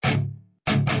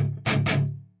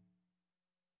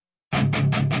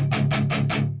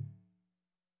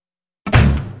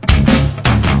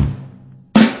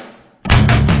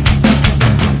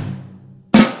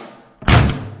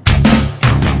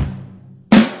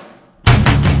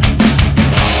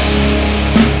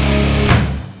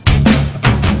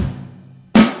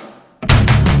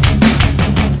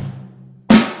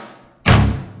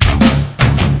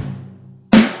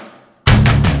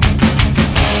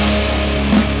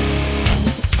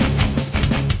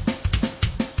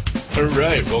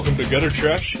Alright, welcome to Gutter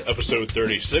Trash, episode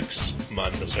 36. My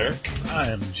name is Eric.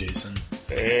 I'm Jason.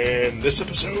 And this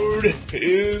episode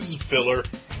is filler.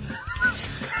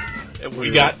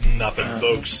 We got nothing,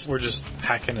 folks. We're just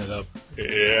packing it up.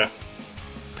 Yeah.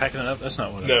 Packing it up? That's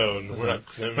not what No, we're not.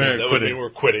 That would mean we're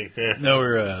quitting. Yeah. No,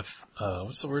 we're,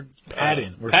 what's the word?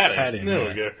 Padding. We're padding. There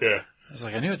we go, yeah. I was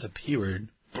like, I knew it's a P word.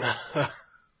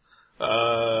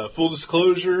 Full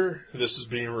disclosure, this is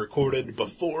being recorded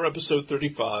before episode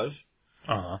 35.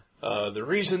 The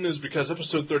reason is because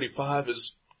episode 35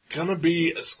 is gonna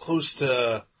be as close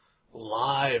to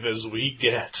live as we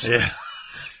get. Yeah.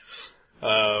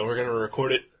 We're gonna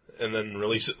record it and then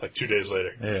release it like 2 days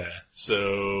later. Yeah.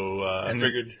 So, I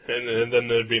figured, and then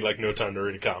there'd be like no time to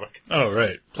read a comic. Oh,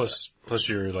 right. Plus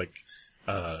your, like,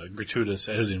 gratuitous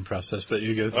editing process that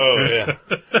you go through. Oh,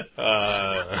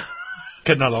 yeah.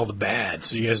 Cutting out all the bad,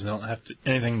 so you guys don't have to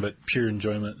anything but pure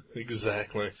enjoyment.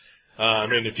 Exactly. I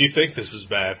mean, if you think this is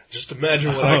bad, just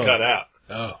imagine what I cut out.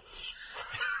 Oh.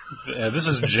 Yeah, this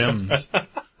is gems.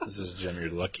 This is gem. You're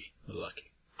lucky.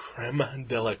 Lucky. Crema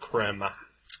de la crema.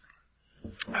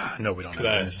 No, we don't Could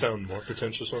have I that. sound more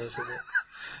pretentious when I said that?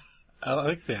 I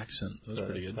like the accent. That was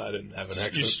pretty good. I didn't have an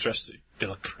accent. You stressed it. De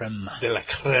la crema. De la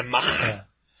crema. Yeah. That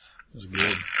was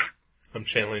good. I'm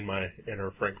channeling my inner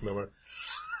Frank Miller.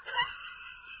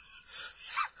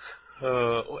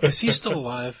 Is he still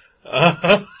alive?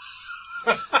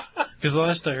 Because the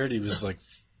last I heard, he was like,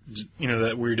 you know,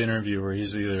 that weird interview where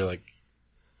he's either like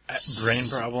brain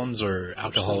problems or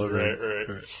alcohol. Right.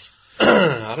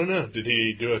 I don't know. Did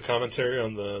he do a commentary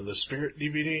on the Spirit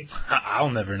DVD?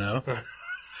 I'll never know.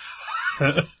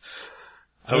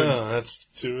 Oh, that's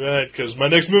too bad, because my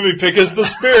next movie pick is The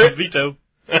Spirit. Veto.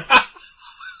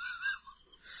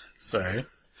 Sorry.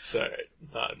 It's alright.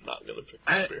 I'm not going to pick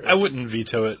The Spirit. I wouldn't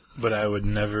veto it, but I would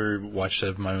never watch it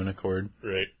of my own accord.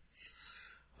 Right.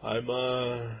 I have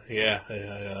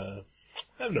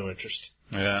no interest.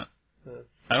 Yeah.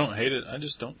 I don't hate it, I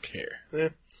just don't care. Yeah.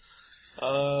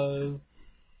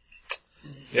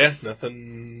 Yeah,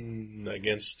 nothing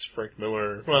against Frank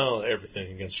Miller. Well,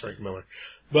 everything against Frank Miller.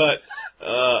 But,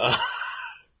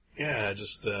 yeah,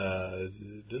 just,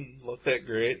 didn't look that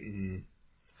great, and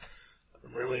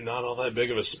I'm really not all that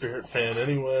big of a Spirit fan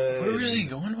anyway. Where was he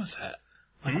going with that?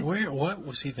 Like, what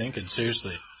was he thinking?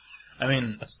 Seriously. I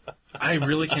mean, I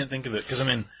really can't think of it, because, I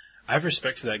mean, I've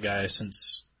respected that guy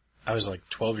since I was, like,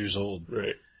 12 years old.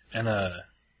 Right. And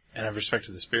I've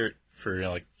respected the Spirit for, you know,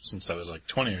 like, since I was, like,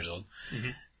 20 years old. Mm-hmm.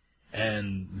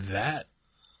 And that,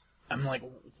 I'm like,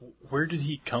 where did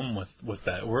he come with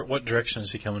that? What direction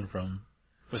is he coming from?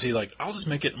 Was he like, I'll just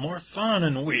make it more fun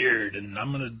and weird, and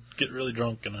I'm gonna get really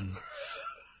drunk and then...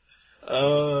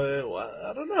 Well,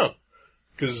 I don't know.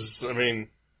 Because, I mean,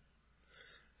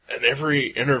 in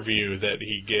every interview that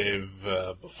he gave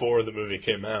before the movie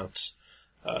came out,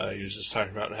 he was just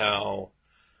talking about how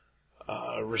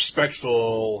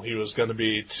respectful he was going to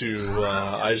be to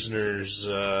Eisner's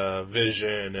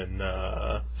vision, and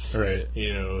right.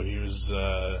 You know, he was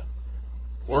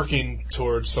working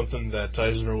towards something that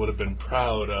Eisner would have been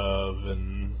proud of,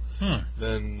 and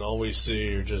then all we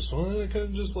see are just, well, it kind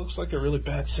of just looks like a really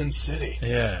bad Sin City.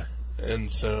 Yeah. And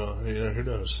so, you know, who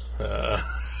knows?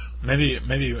 Maybe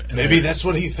that's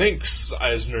what he thinks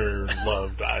Eisner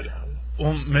loved.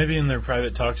 Well, maybe in their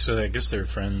private talks, I guess they're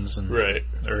friends, and right,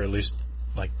 or at least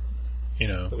like, you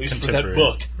know, at least for that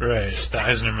book, right? The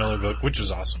Eisner Miller book, which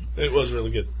was awesome. It was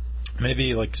really good.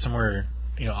 Maybe like somewhere,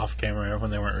 you know, off camera when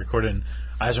they weren't recording,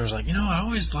 Eisner was like, you know, I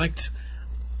always liked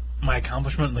my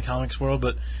accomplishment in the comics world,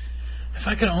 but if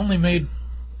I could only made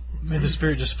the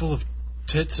Spirit just full of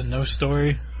tits and no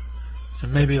story,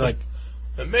 and maybe like,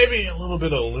 and maybe a little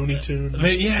bit of Looney Tunes,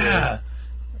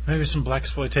 maybe some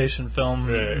blaxploitation film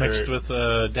mixed with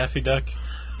Daffy Duck.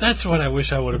 That's what I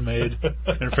wish I would have made.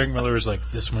 And Frank Miller was like,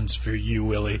 "This one's for you,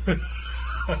 Willie."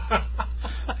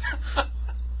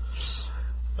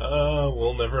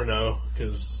 We'll never know,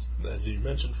 because as you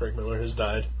mentioned, Frank Miller has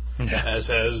died. Yeah. As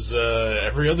has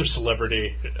every other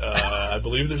celebrity. I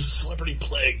believe there's a celebrity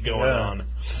plague going on.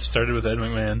 Started with Ed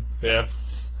McMahon. Yeah.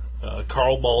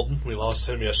 Carl Malden, we lost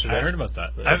him yesterday. I heard about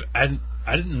that.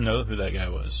 I didn't know who that guy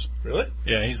was. Really?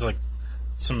 Yeah, he's like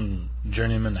some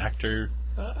journeyman actor.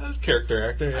 Character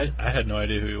actor, yeah. I had no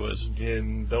idea who he was.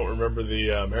 And don't remember the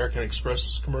American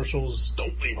Express commercials,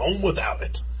 don't leave home without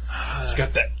it. He's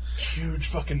got that huge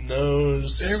fucking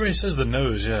nose. Everybody says the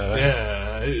nose, yeah.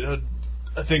 Yeah,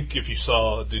 I think if you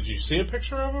saw... Did you see a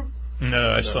picture of him?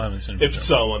 No, I still haven't seen a picture. If you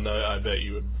saw one, I bet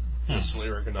you would instantly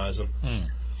recognize him.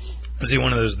 Is he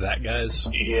one of those that guys?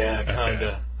 Yeah, kinda.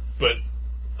 Okay. But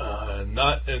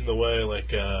not in the way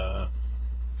like...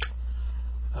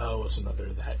 what's another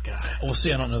that guy? Well,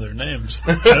 see, I don't know their names.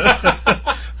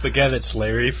 The guy that's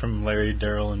Larry from Larry,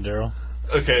 Daryl, and Daryl.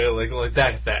 Okay, like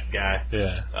that guy.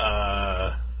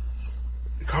 Yeah.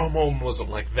 Karl Malden wasn't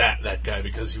like that guy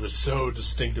because he was so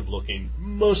distinctive looking,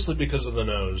 mostly because of the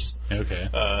nose. Okay.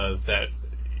 That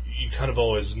you kind of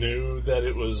always knew that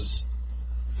it was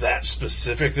that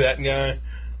specific that guy,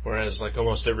 whereas like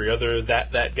almost every other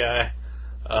that guy,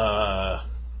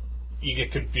 you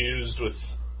get confused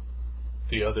with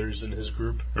the others in his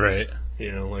group. Right.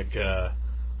 You know, like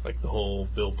the whole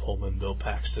Bill Pullman, Bill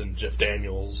Paxton, Jeff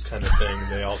Daniels kind of thing.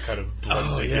 They all kind of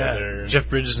blend together. Yeah. Jeff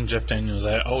Bridges and Jeff Daniels.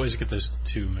 I always get those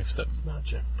two mixed up. Not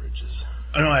Jeff Bridges.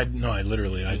 Oh, I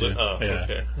literally do. Oh, yeah.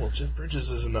 Okay. Well, Jeff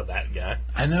Bridges isn't that guy.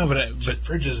 I know, but Jeff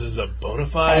Bridges is a bona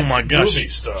fide oh my gosh, movie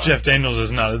star. Jeff Daniels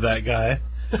is not that guy.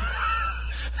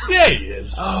 Yeah, he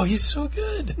is. Oh, he's so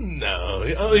good. No,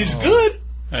 he's good.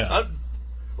 Yeah.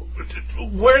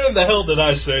 Where in the hell did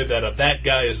I say that that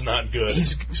guy is not good?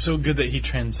 He's so good that he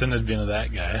transcended being a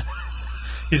that guy.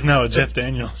 He's now a Jeff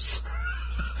Daniels.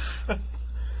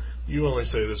 You only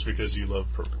say this because you love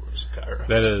Purple Rose of Cairo.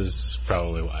 That is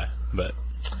probably why. But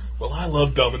well, I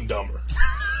love Dumb and Dumber.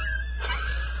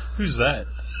 Who's that?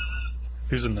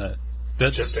 Who's in that?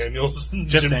 That's Jeff Daniels.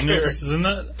 Jeff Jim Daniels Carrey. is in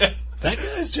that? Yeah. That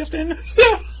guy's Jeff Daniels?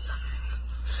 Yeah.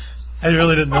 I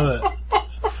really didn't know that.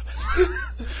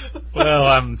 Well,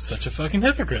 I'm such a fucking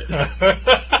hypocrite.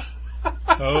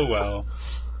 Oh, well.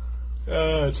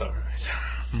 It's alright.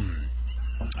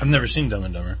 I've never seen Dumb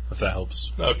and Dumber, if that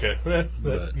helps. Okay.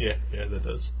 Yeah, that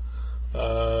does.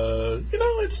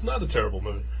 It's not a terrible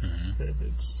movie. Mm-hmm.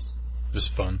 It's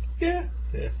just fun. Yeah.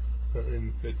 I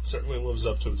mean, it certainly lives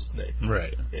up to its name.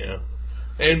 Right. Yeah.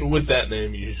 And with that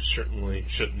name, you certainly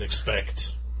shouldn't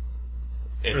expect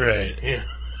anything. Right. Yeah.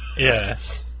 Yeah.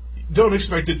 Don't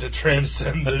expect it to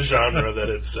transcend the genre that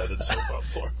it set itself up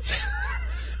for.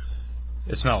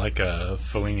 It's not like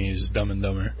Fellini's Dumb and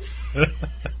Dumber.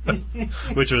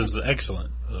 Which was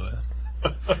excellent, by the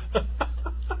way.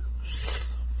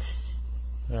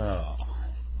 Oh.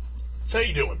 So how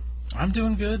you doing? I'm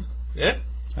doing good. Yeah?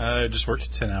 I just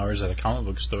worked 10 hours at a comic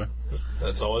book store.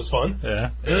 That's always fun. Yeah.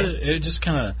 It just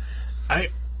kind of...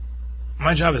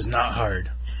 My job is not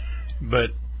hard,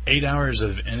 but 8 hours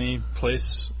of any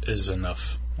place is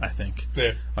enough, I think.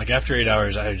 Yeah. Like, after 8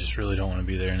 hours, I just really don't want to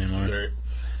be there anymore. Right.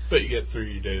 But you get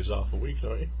 3 days off a week,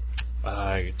 don't you?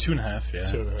 2.5, yeah.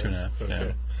 2.5, okay.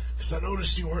 yeah. Because I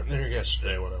noticed you weren't there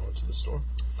yesterday when I went to the store.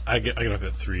 I get up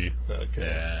at 3. Okay.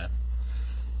 Yeah.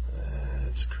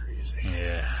 That's crazy.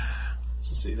 Yeah.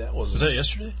 So see, that wasn't... Was that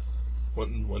yesterday?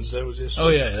 Wednesday was yesterday? Oh,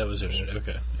 yeah, that was yesterday.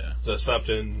 Okay, yeah. So I stopped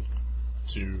in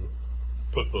to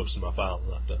put books in my file,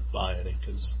 not to buy any,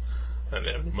 because I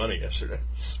didn't have any money yesterday.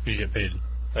 You get paid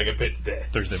I get paid today.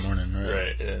 Thursday morning, right?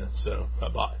 Right, yeah. So I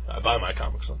buy my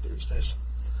comics on Thursdays.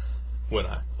 When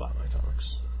I buy my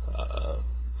comics.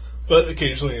 But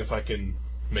occasionally, if I can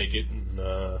make it in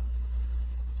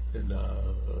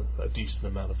a decent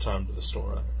amount of time to the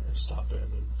store, I stop in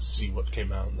and see what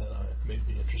came out that I may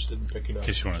be interested in picking up. In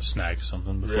case you want to snag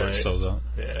something before it sells out.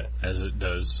 Yeah. As it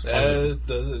does.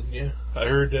 Yeah. I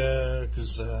heard,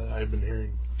 because I've been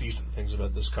hearing decent things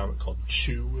about this comic called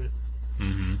Chew.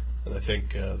 Mm-hmm. And I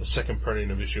think the second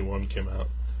printing of issue 1 came out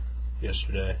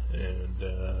yesterday,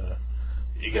 and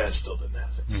you guys still didn't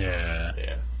have it. So, yeah.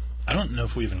 Yeah. I don't know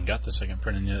if we even got the second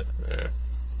printing yet. Yeah.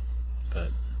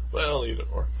 But well, either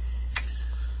or.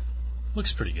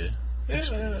 Looks pretty good.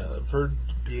 Yeah, I've heard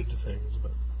good things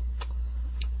about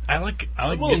it.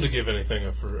 I'm willing to give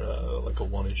anything for like a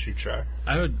 1-issue try.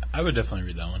 I would definitely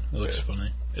read that one. It looks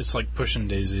funny. It's like Pushing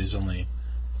Daisies, only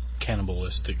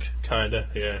cannibalistic. Kinda,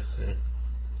 yeah.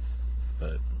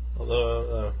 But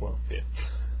although, yeah.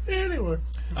 Anyway,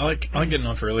 I like getting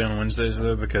off early on Wednesdays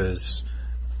though, because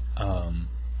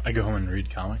I go home and read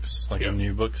comics, like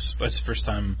new books. That's the first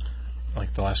time,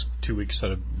 like the last 2 weeks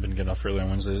that I've been getting off early on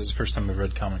Wednesdays. It's the first time I've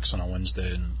read comics on a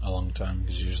Wednesday in a long time,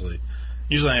 because usually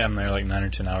I'm there like 9 or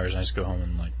 10 hours, and I just go home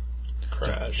and like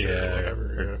crash or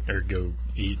whatever, or go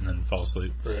eat and then fall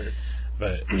asleep. Right.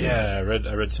 But yeah, I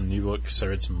read some new books. I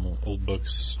read some old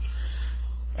books.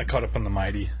 I caught up on the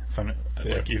Mighty,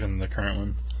 like even the current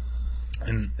one.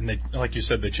 And they, like you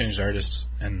said, they changed artists,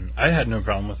 and I had no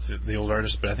problem with the old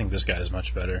artist, but I think this guy is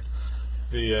much better.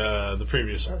 The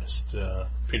previous artist,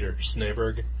 Peter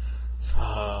Snaberg,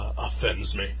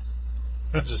 offends me.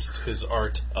 Just his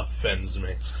art offends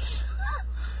me.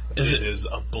 It is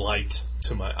a blight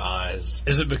to my eyes.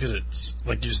 Is it because it's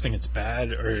like you just think it's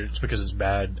bad, or it's because it's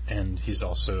bad and he's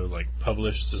also like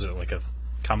published? Is it like a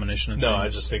combination of things? No, I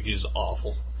just think he's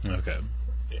awful. Okay.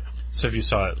 Yeah. So if you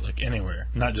saw it, like, anywhere,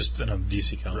 not just in a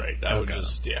DC comic. Right. I would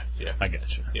just, yeah. I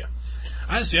gotcha. Yeah.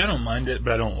 Honestly, I don't mind it,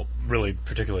 but I don't really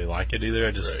particularly like it either.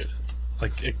 I just,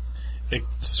 like, it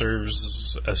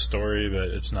serves a story, but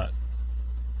it's not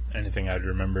anything I'd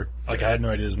remember. Like, I had no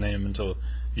idea his name until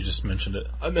you just mentioned it.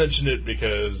 I mentioned it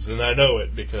because, and I know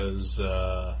it because,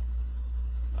 I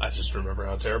just remember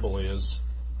how terrible he is.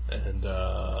 And,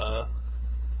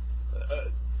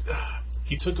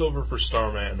 he took over for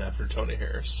Starman after Tony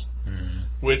Harris. Mm-hmm.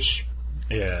 Which...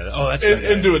 Yeah. Oh, that's...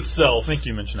 into itself... I think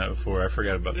you mentioned that before. I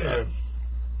forgot about that.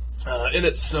 In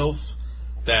itself,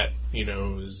 that,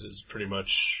 is pretty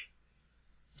much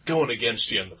going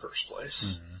against you in the first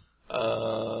place.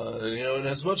 Mm-hmm. And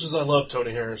as much as I love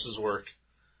Tony Harris's work,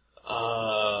 there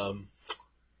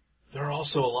are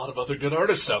also a lot of other good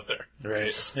artists out there.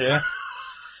 Right. Yeah.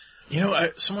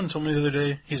 Someone told me the other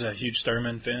day, he's a huge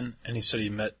Starman fan, and he said he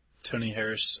met Tony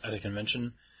Harris at a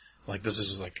convention. Like, this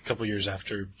is like a couple years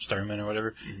after Starman or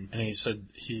whatever. Mm-hmm. And he said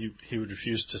he would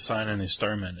refuse to sign any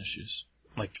Starman issues.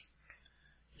 Like,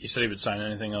 he said he would sign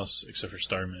anything else except for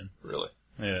Starman. Really?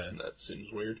 Yeah. That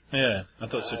seems weird. Yeah, I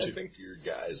thought so too. I think your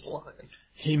guy's lying.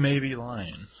 He may be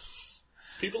lying.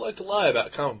 People like to lie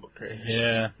about comic book creators.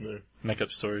 Yeah. Make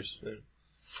up stories. Yeah.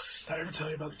 Did I ever tell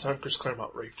you about the time Chris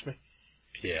Claremont raped me?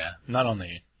 Yeah. Not on the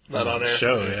air.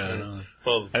 Show, yeah.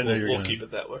 Well, we'll keep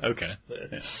it that way. Okay. Yeah,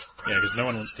 because no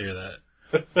one wants to hear that.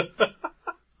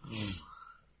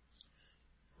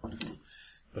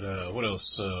 But, what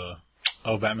else?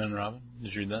 Batman and Robin.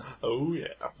 Did you read that? Oh, yeah.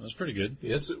 That was pretty good.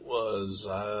 Yes, it was.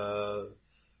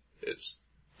 It's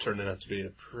turning out to be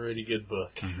a pretty good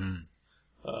book. Mm-hmm.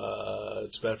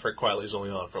 It's bad Frank Quitely's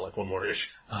only on for like one more issue.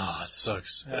 Oh, it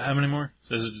sucks. How many more?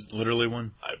 Is it literally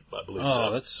one? I believe so.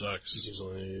 Oh, that sucks.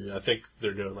 I think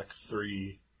they're doing like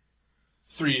three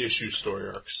issue story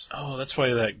arcs. Oh, that's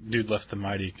why that dude left the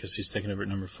Mighty, because he's taking over at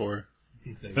number 4.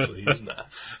 Actually, he's not.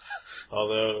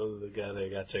 Although the guy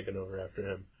that got taken over after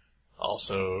him,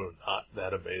 also not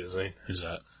that amazing. Who's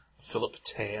that? Philip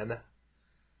Tan.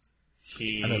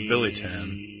 I know Billy Tan.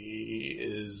 He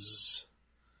is...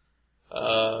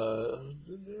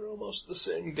 they're almost the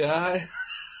same guy.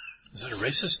 Is that a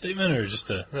racist statement or just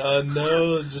a...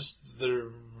 No, just they're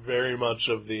very much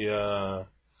of the,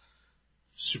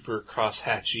 super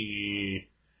crosshatchy,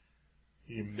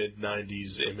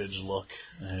 mid-90s image look.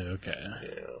 Okay.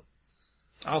 Yeah.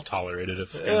 I'll tolerate it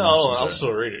if... Yeah, I'll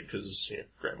still read it, because,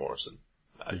 Grant Morrison.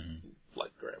 I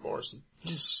like Grant Morrison.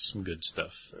 He's some good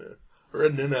stuff. I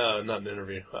read not an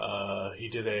interview, he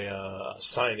did a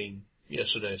signing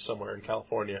yesterday somewhere in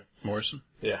California. Morrison?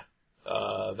 Yeah.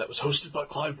 That was hosted by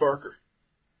Clive Barker.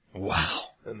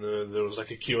 Wow. And there was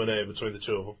like a Q&A between the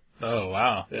two of them. Oh,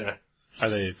 wow. Yeah. Are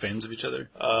they fans of each other?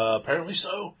 Apparently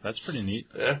so. That's pretty neat.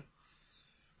 Yeah.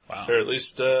 Wow. Or at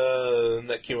least, in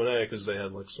that Q&A, because they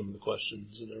had like some of the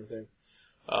questions and everything.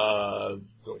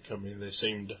 They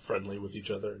seemed friendly with each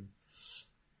other, and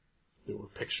there were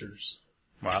pictures.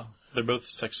 Wow. They're both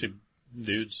sexy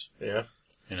dudes. Yeah.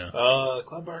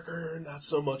 Clive Barker, not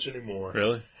so much anymore.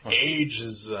 Really? Oh. Age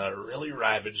has really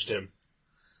ravaged him.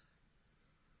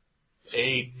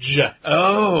 Age.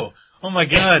 Oh my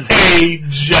God.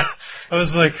 Age. I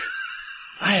was like,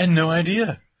 I had no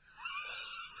idea.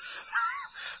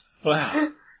 Wow.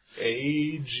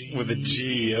 A-G. With a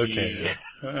G, okay.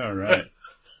 All right.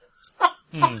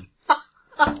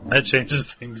 That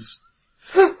changes things.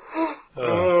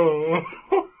 Oh.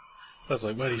 I was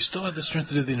like, well, you still have the strength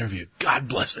to do the interview. God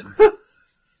bless him.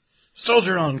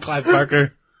 Soldier on, Clive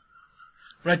Barker.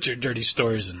 Write your dirty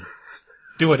stories and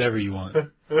do whatever you want.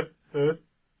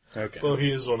 Okay. Well,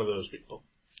 he is one of those people.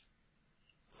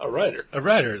 A writer.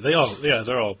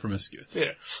 They're all promiscuous.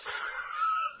 Yeah.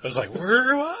 I was like,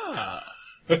 wow.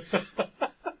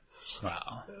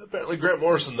 Wow. Apparently Grant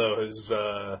Morrison,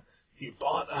 though, he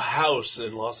bought a house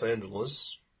in Los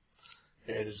Angeles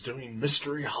and is doing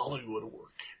mystery Hollywood work.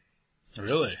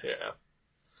 Really? Yeah.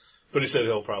 But he said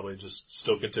he'll probably just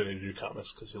still continue to do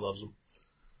comics because he loves them.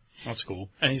 That's cool.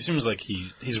 And he seems like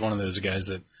he's one of those guys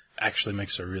that actually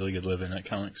makes a really good living at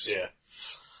comics. Yeah.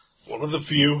 One of the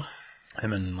few.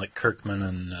 Him and, like, Kirkman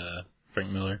and Frank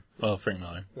Miller. Well, Frank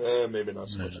Miller. Maybe not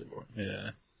so much anymore.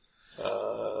 Yeah.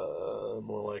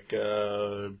 More like,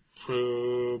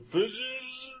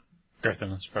 Garth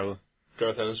Ennis, probably.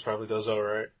 Garth Ennis probably does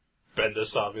alright.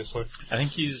 Bendis, obviously. I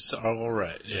think he's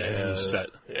alright. Yeah, he's set.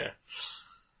 Yeah.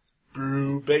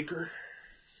 Brew Baker.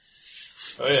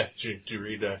 Oh yeah, did you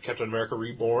read Captain America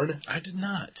Reborn? I did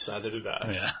not. Neither did I.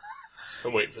 Oh, yeah.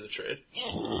 I'm waiting for the trade.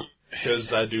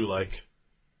 Because I do like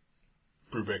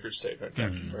Brew Baker's take on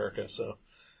Captain America, so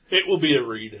it will be a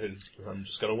read, and I'm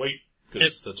just gonna wait,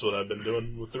 because that's what I've been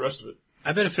doing with the rest of it.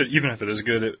 I bet even if it is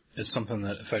good, it's something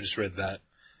that if I just read that,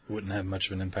 it wouldn't have much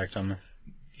of an impact on me.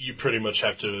 You pretty much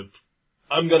have to,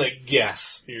 I'm gonna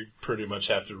guess, you pretty much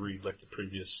have to read like the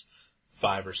previous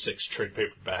 5 or 6 trade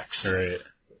paperbacks. Right.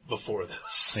 Before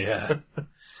this. Yeah.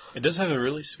 It does have a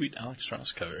really sweet Alex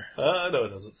Ross cover. No, it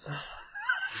doesn't.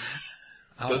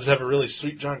 It does have a really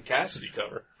sweet John Cassidy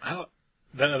cover.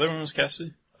 That other one was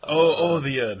Cassidy?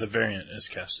 The variant is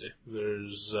Cassidy.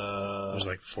 There's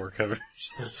like 4 covers.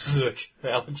 There's like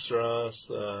Alex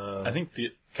Ross, I think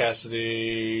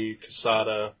Cassidy,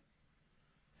 Quesada.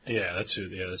 Yeah, that's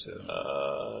it.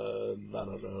 I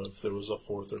don't know if there was a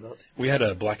 4th or not. We had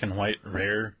a black and white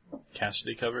rare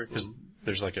Cassidy cover, because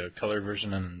there's like a color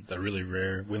version and a really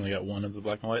rare. We only got one of the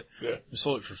black and white. Yeah. We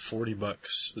sold it for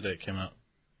 $40 the day it came out.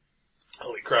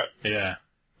 Holy crap. Yeah.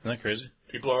 Isn't that crazy?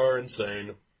 People are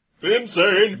insane.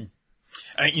 Insane!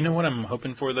 You know what I'm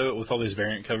hoping for, though, with all these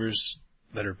variant covers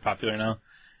that are popular now?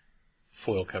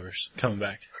 Foil covers coming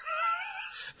back.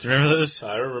 Do you remember those?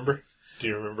 I remember. Do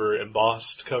you remember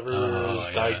embossed covers,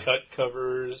 die-cut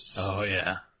covers? Oh,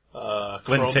 yeah.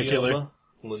 Lenticular.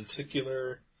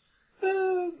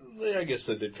 I guess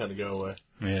they did kind of go away.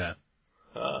 Yeah.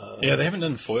 They haven't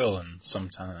done foil in some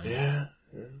time. Yeah.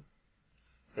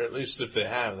 Or at least if they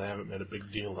haven't made a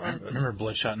big deal on it. Remember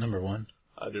Bloodshot #1?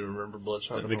 I do remember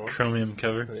Bloodshot #1. The big chromium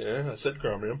cover. Yeah, I said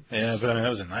chromium. Yeah, but I mean, that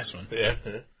was a nice one. Yeah.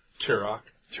 Turok.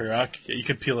 Yeah, you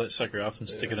could peel that sucker off and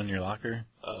stick it in your locker.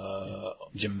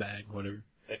 Gym bag, whatever.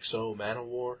 Exo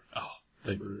Manowar. Oh.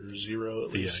 Number 0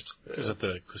 at least. Is that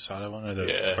the Quesada one or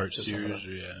the Art Series?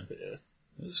 Yeah.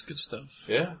 This is good stuff.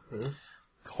 Yeah.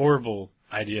 Horrible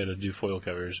idea to do foil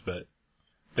covers, but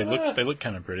they look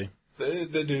kind of pretty. They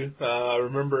do. I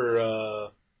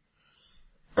remember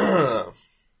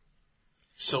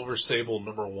Silver Sable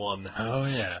 #1. Oh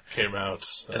yeah, came out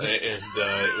and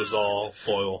it was all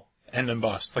foil and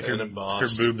embossed. Like her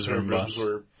boobs were embossed. Boobs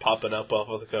were popping up off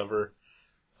of the cover.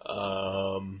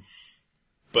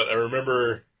 But I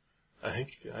remember, I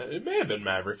think it may have been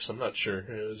Mavericks. I'm not sure.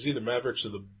 It was either Mavericks or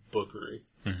the Bookery.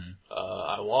 Mm-hmm.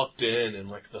 I walked in and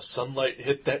like the sunlight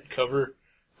hit that cover.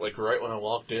 Like right when I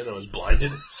walked in, I was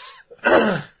blinded.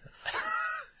 I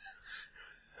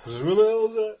was like, what the hell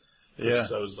was that? Yeah.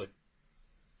 I was like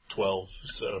 12,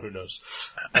 so who knows.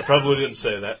 I probably didn't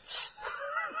say that.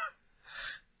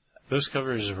 Those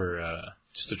covers were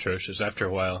just atrocious after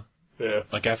a while. Yeah.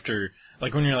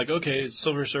 Like when you're like, okay,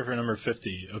 Silver Surfer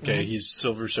 #50. Okay, he's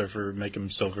Silver Surfer, make him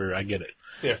silver, I get it.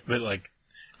 Yeah. But like,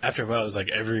 after a while, it was like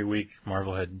every week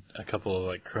Marvel had a couple of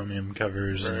like chromium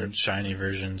covers and shiny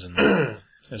versions and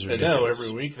and now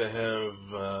every week they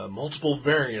have multiple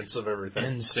variants of everything.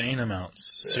 Insane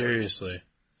amounts. Yeah.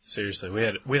 Seriously. We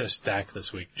had a stack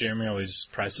this week. Jeremy always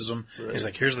prices them. Right. He's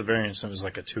like, here's the variants, and it was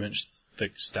like a 2-inch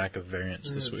thick stack of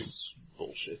variants this week.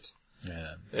 Bullshit.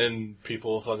 Yeah. And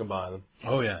people will fucking buy them.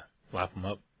 Oh yeah. Lap them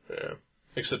up. Yeah.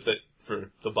 Except that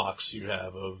for the box you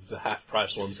have of the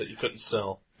half-price ones that you couldn't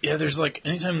sell. Yeah,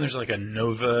 anytime there's like a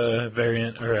Nova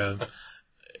variant or a,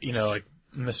 like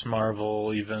Miss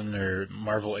Marvel even, or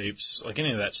Marvel Apes, like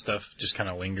any of that stuff just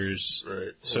kind of lingers.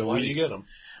 Right. So why do you get them?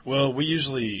 Well, we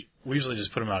usually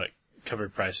just put them out at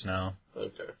covered price now.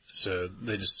 Okay. So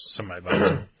somebody buys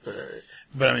them. Right.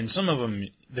 But I mean, some of them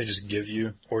they just give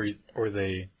you, or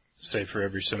they say for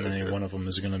every so many, one of them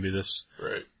is going to be this.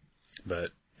 Right.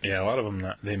 But yeah, a lot of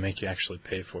them they make you actually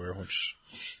pay for, which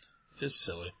is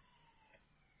silly.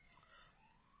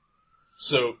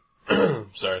 So,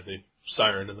 sorry, the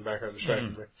siren in the background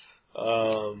distracted me.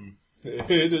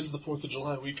 It is the 4th of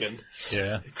July weekend.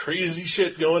 Yeah. Crazy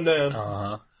shit going down.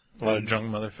 Uh-huh. A lot of drunk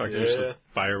motherfuckers with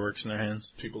fireworks in their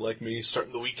hands. People like me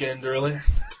starting the weekend early.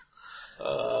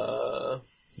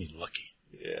 You lucky.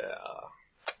 Yeah.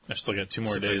 I've still got 2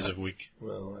 more days of week.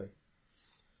 Well,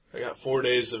 I got 4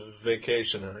 days of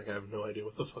vacation, and I have no idea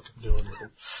what the fuck I'm doing with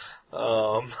them.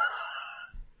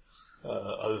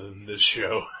 Other than this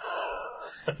show.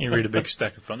 You read a big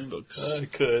stack of funny books. I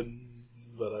could,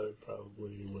 but I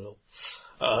probably will.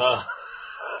 Oh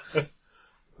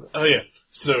yeah.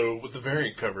 So with the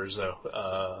variant covers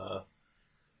though,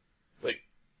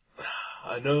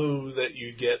 I know that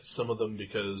you get some of them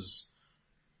because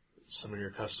some of your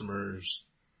customers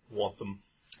want them.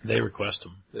 They request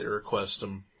them.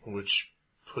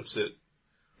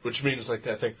 Which means, like,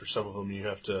 I think for some of them you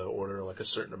have to order, like, a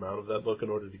certain amount of that book in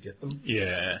order to get them.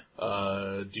 Yeah.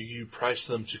 Do you price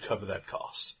them to cover that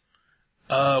cost?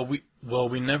 We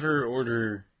never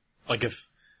order, if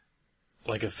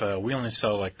we only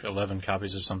sell, 11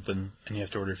 copies of something, and you have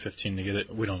to order 15 to get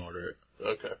it, we don't order it.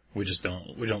 Okay. We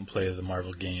don't play the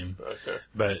Marvel game. Okay.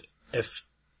 But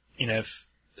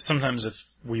sometimes if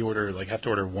we have to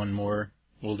order one more,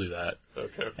 We'll do that.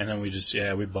 Okay. And then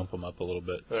we bump them up a little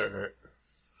bit. All right.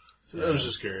 So I was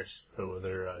just curious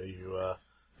whether you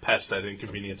pass that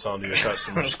inconvenience on to your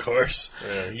customers. Of course.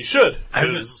 Yeah, you should.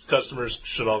 Because customers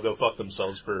should all go fuck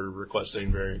themselves for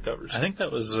requesting variant covers. I think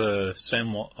that was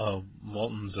Sam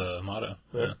Walton's motto.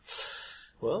 Yeah.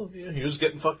 Well, yeah, he was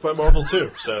getting fucked by Marvel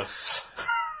too, so.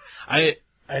 I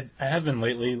have been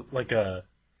lately, like,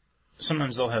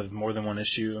 sometimes they'll have more than one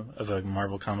issue of a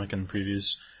Marvel comic in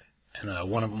previews, and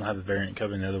one of them will have a variant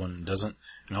cover and the other one doesn't.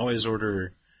 And I always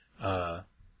order,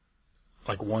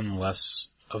 like, one less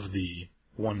of the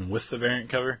one with the variant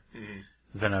cover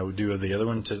than I would do of the other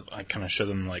one to, like, kind of show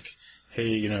them, like, hey,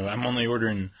 you know, I'm only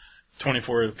ordering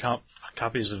 24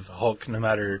 copies of Hulk, no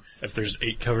matter if there's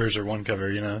 8 covers or 1 cover,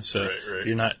 you know? So right.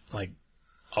 You're not, like,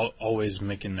 always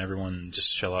making everyone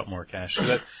just shell out more cash. 'Cause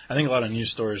I think a lot of news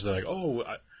stores, they're like, oh,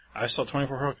 I saw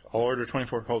 24 Hulk, I'll order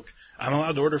 24 Hulk. I'm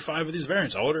allowed to order 5 of these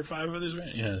variants, I'll order 5 of these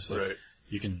variants. You know, it's like,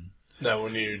 you can... Now,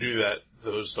 when you do that,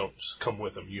 those don't come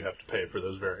with them. You have to pay for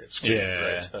those variants too,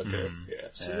 right? Okay. Yeah.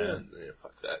 So yeah,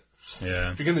 fuck that.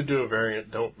 Yeah. If you're gonna do a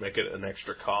variant, don't make it an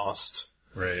extra cost.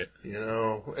 Right. You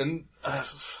know, and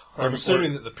I'm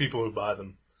assuming that the people who buy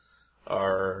them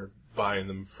are buying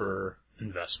them for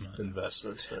investment.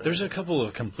 There's a couple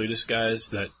of completist guys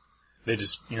that they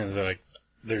just, you know, they're like,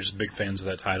 there's big fans of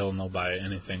that title and they'll buy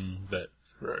anything that,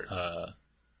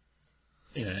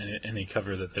 you know, any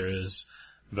cover that there is.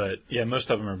 But yeah,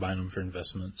 most of them are buying them for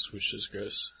investments, which is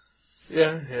gross.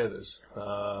 Yeah, it is.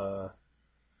 'Cause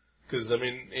I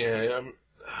mean, yeah,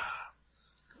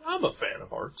 I'm a fan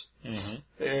of art,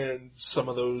 and some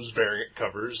of those variant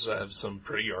covers have some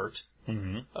pretty art.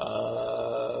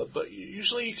 But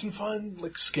usually you can find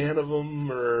like scan of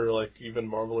them, or like even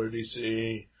Marvel or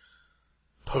DC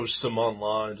posts them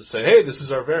online to say, "Hey, this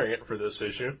is our variant for this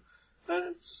issue."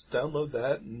 And just download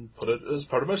that and put it as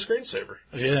part of my screensaver.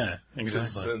 Yeah,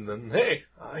 exactly. And then, hey,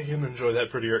 I can enjoy that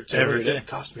pretty art too. Every day. It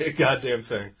cost me a goddamn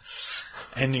thing.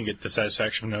 And you get the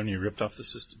satisfaction of knowing you ripped off the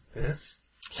system. Yeah.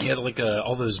 Yeah, like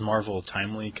all those Marvel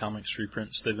Timely Comics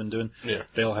reprints they've been doing. Yeah.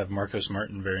 They all have Marcos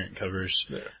Martin variant covers,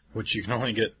 which you can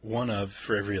only get one of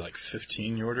for every, like,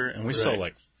 15 you order. And we sell,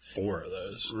 like, 4 of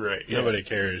those. Right. Yeah. Nobody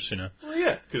cares, you know. Well,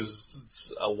 yeah, because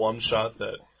it's a one-shot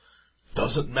that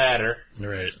doesn't matter.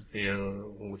 Right. You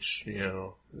know, which, you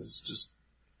know, is just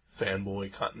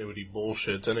fanboy continuity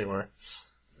bullshit anyway.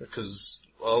 Because,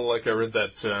 well, like I read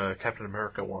that Captain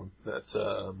America one that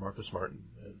Marcus Martin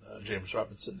and James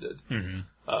Robinson did.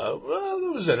 Well,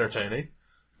 it was entertaining.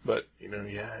 But, you know,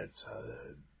 yeah, it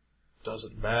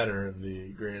doesn't matter in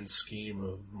the grand scheme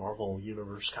of Marvel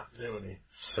Universe continuity.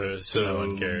 So no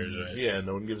one cares, right? Yeah,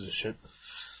 no one gives a shit.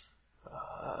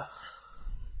 Yeah.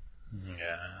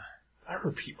 I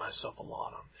repeat myself a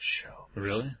lot on this show.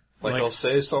 Really? Like I'll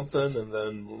say something and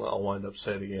then I'll wind up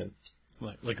saying it again.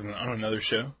 Like on another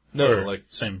show? No, or like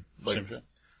same show.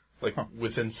 Like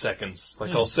within seconds.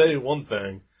 Like I'll say one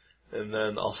thing and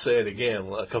then I'll say it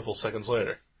again a couple seconds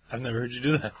later. I've never heard you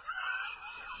do that.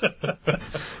 that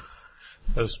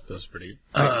was pretty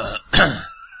good.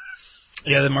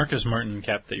 Yeah, the Marcus Martin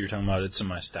cap that you're talking about, it's in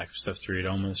my stack of stuff to read. I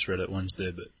almost read it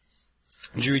Wednesday, but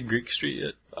did you read Greek Street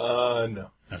yet?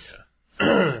 No. Okay.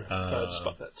 I just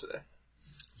bought that today.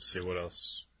 Let's see, what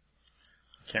else?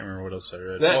 I can't remember what else I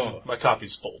read. My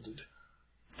copy's folded.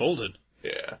 Folded?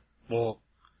 Yeah. Well,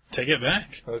 take it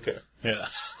back. Okay. Yeah.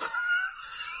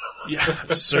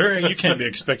 Yeah, sir, you can't be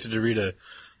expected to read a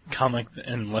comic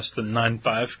in less than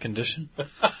 9.5 condition.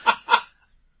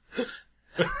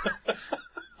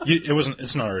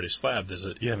 It's not already slabbed, is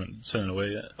it? You haven't sent it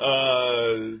away yet?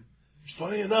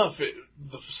 Funny enough,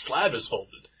 the slab is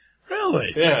folded.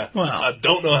 Really? Yeah. Wow. I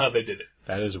don't know how they did it.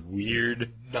 That is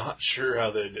weird. Not sure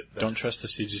how they did that. Don't trust the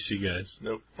CGC guys.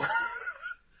 Nope.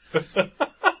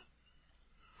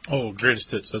 Oh,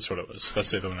 Greatest Hits, that's what it was.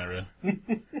 That's the other one I read.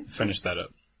 Finish that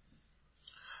up.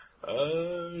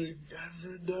 I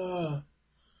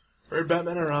read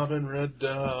Batman and Robin,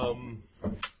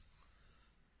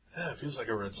 it feels like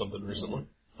I read something recently,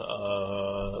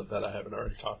 that I haven't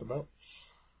already talked about.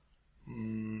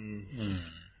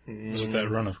 Was it that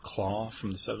run of Claw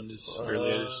from the 70s,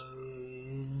 early 80s?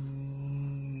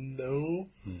 No.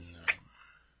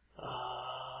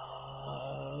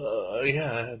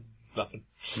 Yeah, I had nothing.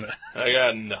 I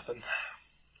got nothing.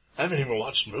 I haven't even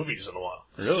watched movies in a while.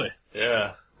 Really?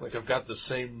 Yeah. Like, I've got the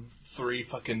same 3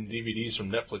 fucking DVDs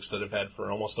from Netflix that I've had for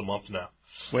almost a month now.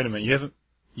 Wait a minute, you haven't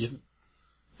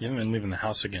been leaving the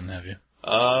house again, have you?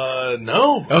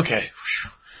 No. Okay.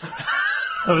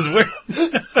 I was weird.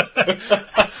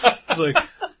 I was like,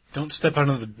 don't step out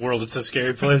into the world, it's a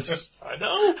scary place. I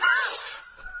know.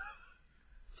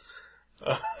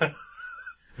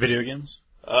 Video games?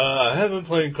 I have been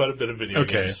playing quite a bit of video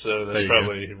games, so that's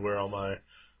probably where all my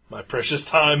precious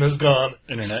time has gone.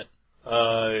 Internet?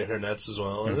 Internets as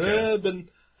well. Okay. I've been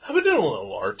doing a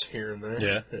little art here and there.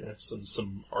 Yeah.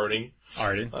 Some arting.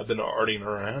 Arting? I've been arting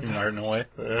around. You've been arting away?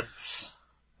 Yeah.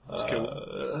 That's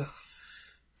cool.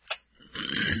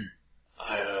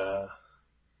 I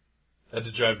had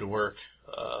to drive to work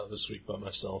this week by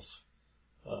myself.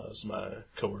 As my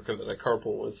coworker that I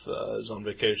carpool with is on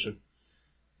vacation.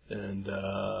 And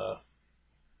I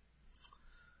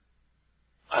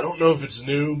don't know if it's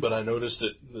new, but I noticed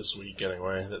it this week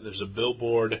anyway, that there's a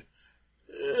billboard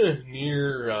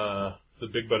near the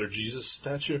Big Butter Jesus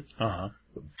statue.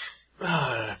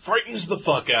 Frightens the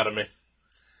fuck out of me.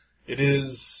 It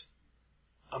is,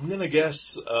 I'm gonna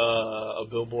guess, a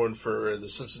billboard for the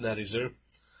Cincinnati Zoo.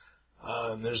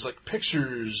 And there's like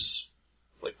pictures,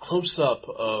 like close up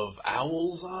of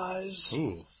owls' eyes.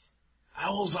 Ooh.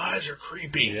 Owls' eyes are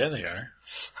creepy. Yeah, they are.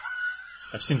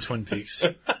 I've seen Twin Peaks.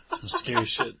 Some scary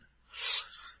shit.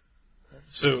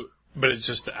 So, but it's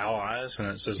just the owl eyes, and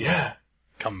it says, like,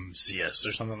 come see us,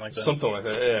 or something like that? Something like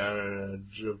that, yeah. I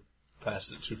drove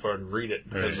past it too far to read it,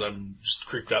 because I'm just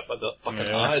creeped out by the fucking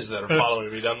eyes that are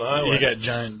following me down the highway. You got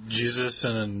giant Jesus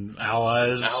and owl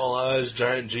eyes. Owl eyes,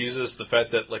 giant Jesus, the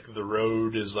fact that, like, the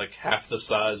road is, like, half the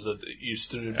size that it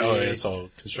used to be. Oh, yeah, it's all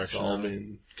construction. It's all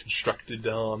being constructed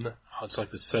on. Oh, it's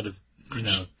like the set of,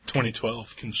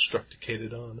 2012.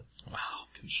 Constructicated on. Wow.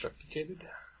 Constructicated?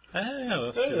 Yeah,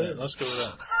 let's do it. Let's go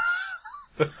with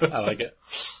that. I like it.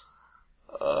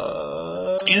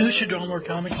 You know who should draw more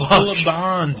comics? Philip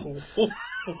Bond.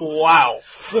 Wow.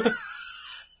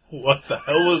 What the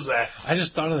hell was that? I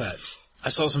just thought of that. I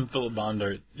saw some Philip Bond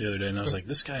art the other day, and I was like,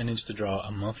 this guy needs to draw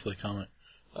a monthly comic.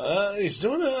 He's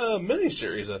doing a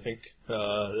miniseries, I think,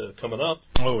 coming up.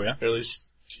 Oh, yeah? Or at least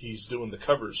he's doing the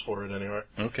covers for it anyway.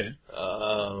 Okay.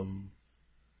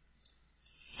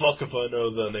 Fuck if I know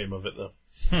the name of it, though.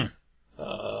 Hmm.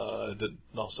 It didn't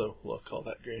also look all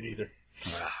that great either.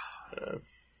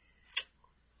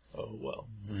 Oh, well.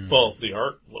 Well, the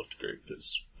art looked great,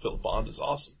 because Philip Bond is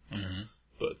awesome. Mm-hmm.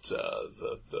 But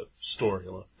the story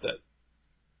that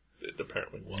it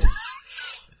apparently was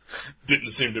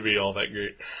didn't seem to be all that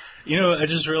great. You know, I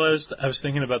just realized, I was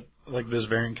thinking about, like, those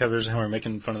variant covers and how we're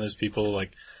making fun of those people,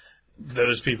 like,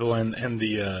 those people and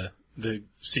the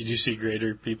CGC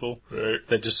grader people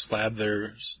that just slab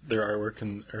their artwork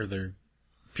or their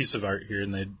piece of art here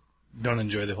and they don't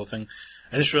enjoy the whole thing.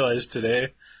 I just realized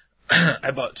today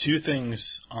I bought 2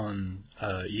 things on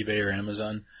eBay or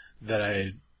Amazon that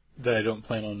I don't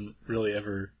plan on really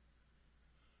ever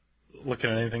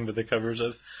looking at anything but the covers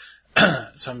of.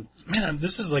 So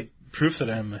this is like proof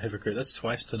that I'm a hypocrite. That's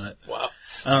twice tonight. Wow.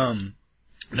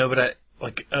 No, but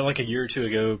like a year or 2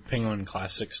 ago, Penguin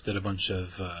Classics did a bunch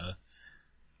of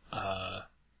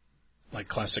like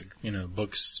classic,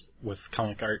 books with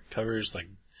comic art covers. Like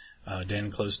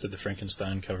Dan Close did the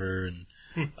Frankenstein cover, and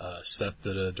Seth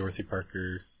did a Dorothy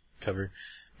Parker cover.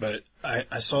 But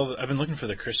I've been looking for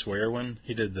the Chris Ware one.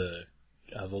 He did the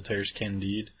Voltaire's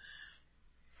Candide.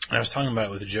 And I was talking about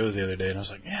it with Joe the other day, and I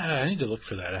was like, yeah, I need to look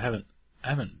for that. I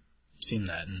haven't seen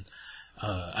that. And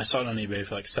I saw it on eBay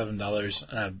for like $7,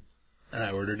 and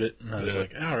I ordered it, and I was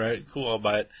like, all right, cool, I'll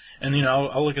buy it. And,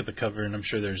 I'll look at the cover, and I'm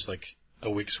sure there's like a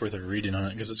week's worth of reading on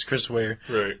it, because it's Chris Ware.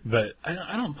 Right. But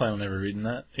I don't plan on ever reading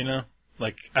that,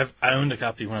 Like, I owned a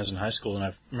copy when I was in high school, and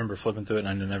I remember flipping through it, and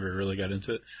I never really got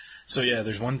into it. So yeah,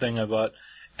 there's one thing I bought,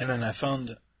 and then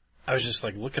I was just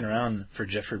like looking around for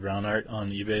Jeffrey Brown art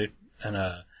on eBay, and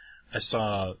I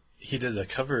saw he did a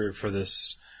cover for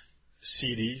this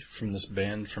CD from this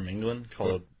band from England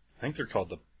called, I think they're called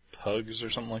the Pugs or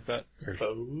something like that.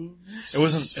 Pogues? It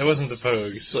wasn't the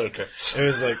Pogues. Okay.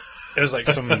 It was like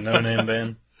some no-name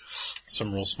band,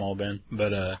 some real small band.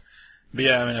 But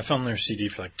yeah, I found their CD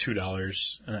for like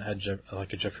 $2, and it had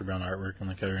like a Jeffrey Brown artwork on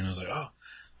the cover, and I was like, oh,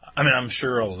 I'm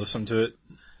sure I'll listen to it.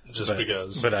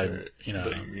 Because. But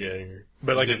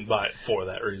But like, didn't buy it for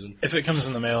that reason. If it comes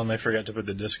in the mail and they forget to put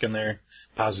the disc in there,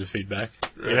 positive feedback.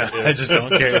 I just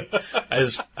don't care. I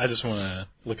just want to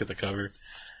look at the cover.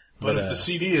 But if the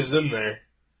CD is in there,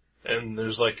 and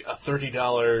there's like a $30,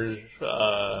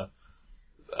 I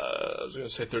was going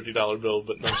to say $30 bill,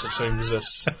 but no such thing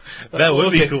exists. That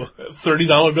would be cool.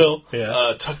 $30 bill,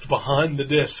 yeah. Tucked behind the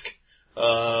disc,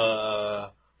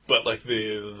 but like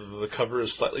the cover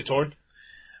is slightly torn.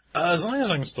 As long as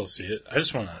I can still see it, I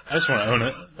just want to own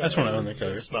it. I just want to own the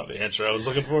cover. That's not the answer I was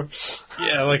looking for.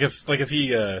 Yeah, if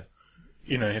he,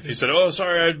 if he said, "Oh,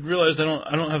 sorry, I realized I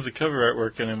don't have the cover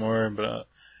artwork anymore," but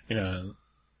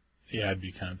Yeah, I'd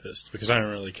be kind of pissed because I don't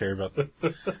really care about them.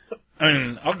 I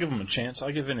mean, I'll give them a chance.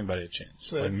 I'll give anybody a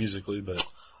chance, like musically, but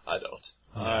I don't.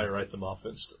 I write them off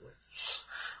instantly.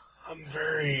 I'm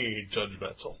very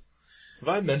judgmental. Have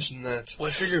I mentioned that? Well,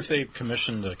 I figure if they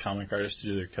commissioned a comic artist to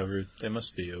do their cover, they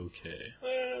must be okay.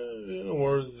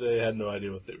 Or they had no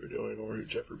idea what they were doing, or who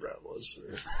Jeffrey Brown was.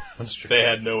 That's true. They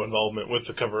had no involvement with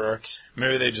the cover art.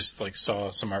 Maybe they just like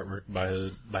saw some artwork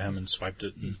by him and swiped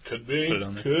it. And could be. Put it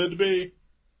on there. Could be.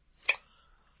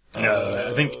 No,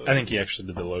 I think he actually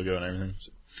did the logo and everything.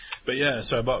 But yeah,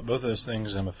 so I bought both of those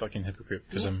things. I'm a fucking hypocrite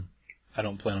because I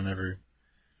don't plan on ever.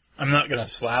 I'm not gonna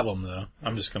slab them though.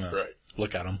 I'm just gonna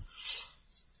look at them.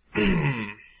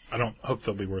 I don't hope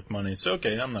they'll be worth money. It's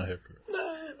okay. I'm not a hypocrite.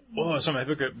 Well, so I'm a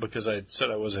hypocrite because I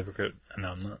said I was a hypocrite, and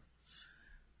now I'm not.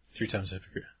 3 times a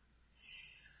hypocrite.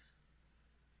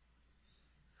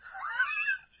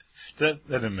 That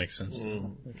didn't make sense.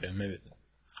 Okay, maybe it did.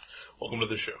 Welcome to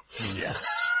the show. Yes.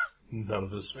 None of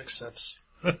this makes sense.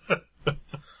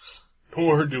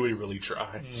 Nor do we really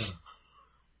try.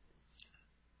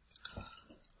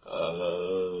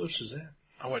 Shazam.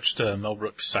 I watched Mel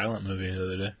Brooks' Silent movie the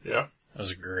other day. Yeah? That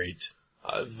was great.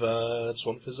 It's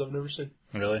one of his I've never seen.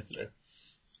 Really? Yeah.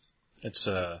 It's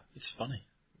funny.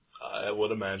 I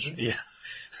would imagine. Yeah.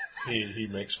 He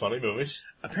makes funny movies.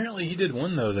 Apparently he did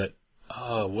one, though, that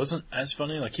wasn't as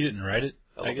funny. Like, he didn't write it,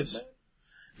 I guess.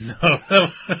 Man?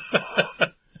 No.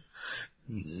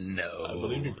 No. I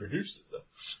believe he produced it, though.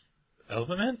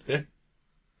 Elephant Man? Yeah.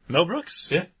 Mel Brooks?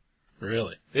 Yeah.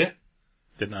 Really? Yeah.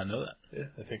 Did not know that. Yeah,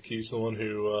 I think he's the one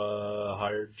who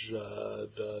hired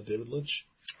David Lynch.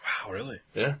 Wow, really?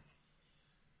 Yeah.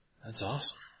 That's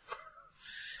awesome.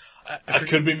 I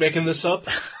could be making this up.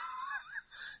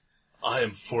 I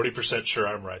am 40% sure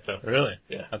I'm right, though. Really?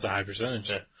 Yeah. That's a high percentage.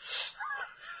 Yeah.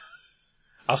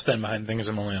 I'll stand behind things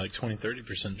I'm only like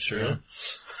 20-30% sure.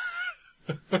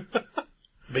 Yeah.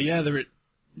 But yeah,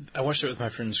 I watched it with my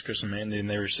friends Chris and Mandy, and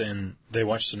they were saying they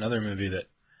watched another movie that,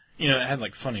 it had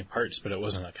like funny parts, but it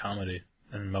wasn't a comedy.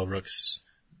 And Mel Brooks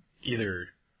either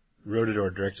wrote it or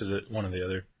directed it, one or the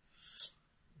other.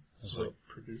 It was like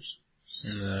produce.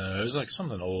 No, it was like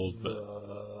something old, but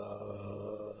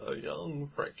Young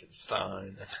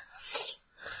Frankenstein.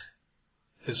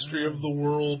 History of the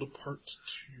World Part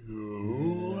 2.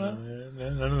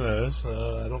 None of those.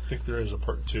 I don't think there is a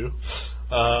Part 2.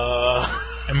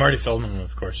 And Marty Feldman,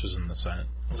 of course, was in the silent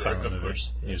of movie.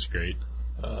 Course. He was great.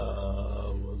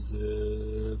 Was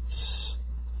it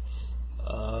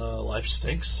Life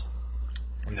Stinks?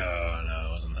 No, it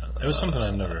wasn't that. It was something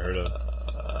I've never heard of.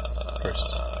 Of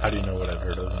course, how do you know what I've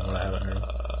heard of and what I haven't heard of?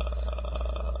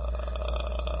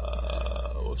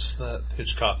 What's that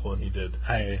Hitchcock one he did?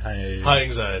 High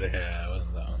Anxiety. Yeah, it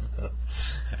wasn't that one.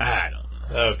 I don't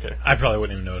know. Okay. I probably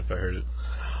wouldn't even know it if I heard it.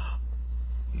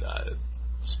 Nah,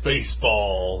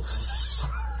 Spaceballs.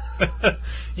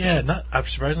 Yeah,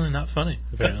 surprisingly not funny,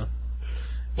 apparently.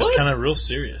 Just kind of real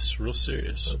serious. That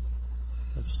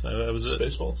was it.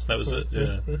 Spaceballs? That was it,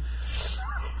 yeah.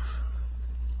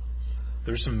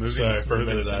 There were some movies. Sorry, for a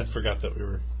minute I forgot that we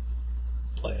were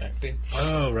play acting.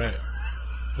 Oh, right.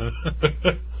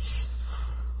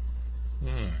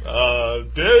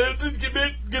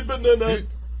 Get banana.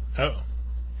 Oh.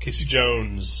 Casey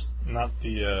Jones. Not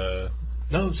the,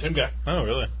 No, the same guy. Oh,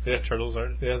 really? Yeah. Turtles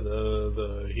artist? Yeah,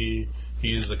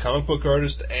 he's a comic book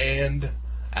artist and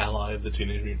ally of the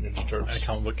Teenage Mutant Ninja Turtles. A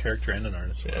comic book character and an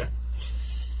artist. Yeah.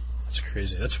 That's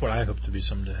crazy. That's what I hope to be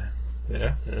someday.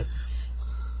 Yeah.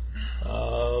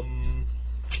 Wow,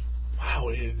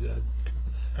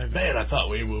 man, I thought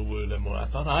we would have more. I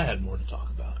thought I had more to talk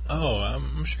about. Oh,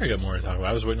 I'm sure I got more to talk about.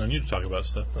 I was waiting on you to talk about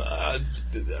stuff.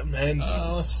 Man,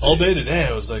 let's see. all day today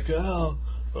I was like, well,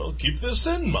 keep this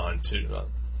in mind too.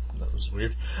 That was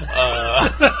weird.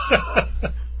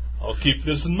 I'll keep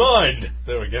this in mind.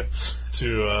 There we go.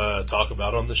 To talk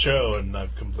about on the show, and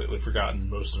I've completely forgotten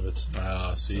most of it.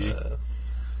 See.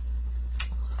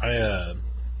 I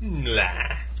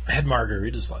had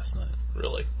margaritas last night.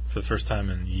 Really? For the first time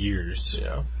in years.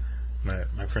 Yeah.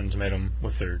 My friends made them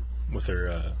with their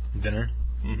dinner.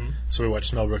 Mm-hmm. So we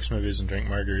watched Mel Brooks movies and drank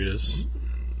margaritas.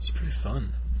 Mm-hmm. It was pretty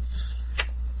fun.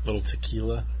 Little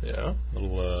tequila. Yeah.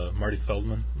 Little Marty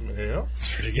Feldman. Yeah.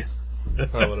 It's pretty good.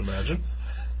 I would imagine.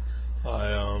 What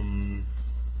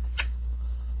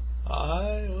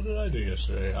did I do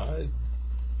yesterday? I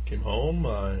came home,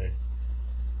 I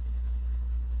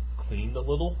cleaned a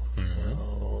little,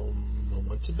 and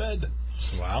went to bed.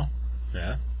 Wow.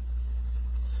 Yeah.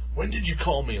 When did you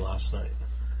call me last night?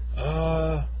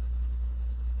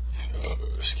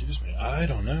 Excuse me. I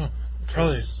don't know.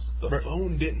 Probably. The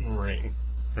phone didn't ring.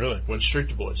 Really? Went straight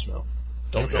to voicemail.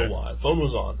 Don't know why. Phone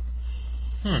was on.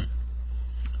 It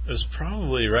was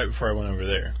probably right before I went over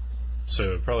there.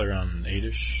 So probably around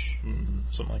 8-ish,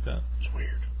 something like that. It's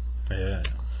weird. Yeah.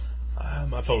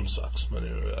 My phone sucks.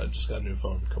 I just got a new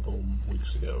phone a couple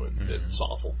weeks ago, and it's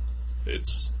awful.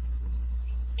 It's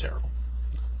terrible.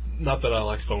 Not that I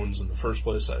like phones in the first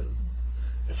place.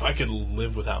 If I could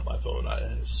live without my phone,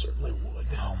 I certainly would.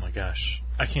 Oh my gosh.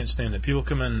 I can't stand it. People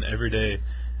come in every day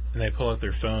and they pull out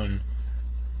their phone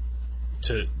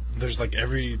there's like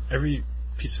every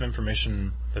piece of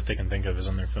information that they can think of is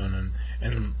on their phone,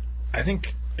 and I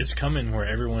think it's coming where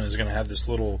everyone is going to have this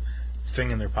little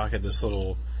thing in their pocket, this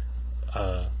little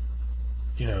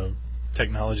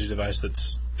technology device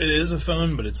it is a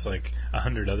phone, but it's like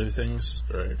 100 other things,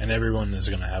 right? And everyone is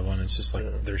going to have one. It's just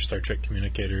like their Star Trek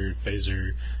communicator,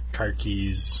 phaser, car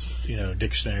keys,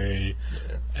 dictionary,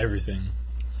 everything.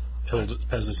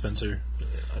 Pez dispenser.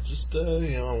 I just,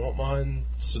 I want mine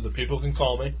so that people can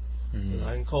call me, and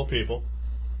I can call people.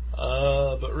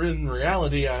 But in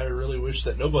reality, I really wish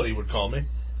that nobody would call me,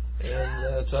 and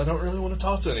that I don't really want to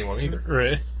talk to anyone either.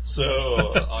 Right. So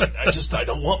I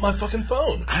don't want my fucking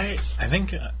phone. I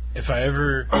think if I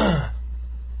ever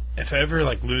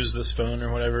like lose this phone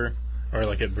or whatever, or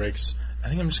like it breaks, I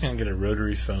think I'm just gonna get a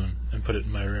rotary phone and put it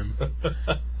in my room. And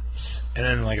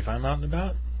then like if I'm out and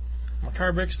about, my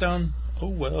car breaks down. Oh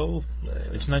well,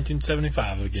 it's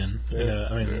 1975 again.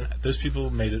 Those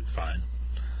people made it fine.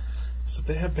 So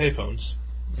they have payphones.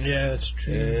 Yeah, that's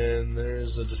true. And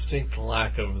there's a distinct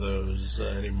lack of those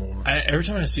anymore. Every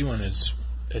time I see one, it's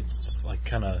like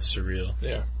kind of surreal.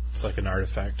 Yeah, it's like an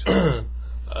artifact. When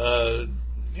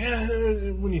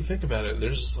you think about it,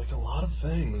 there's like a lot of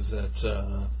things that,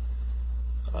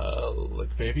 like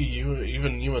maybe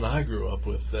you and I grew up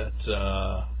with that,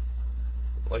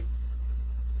 like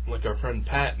our friend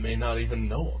Pat may not even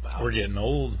know about. We're getting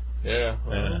old. Yeah.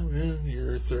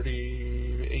 You're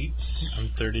 38. I'm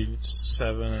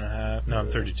 37 and a half. No,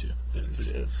 I'm 32.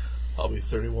 32. I'll be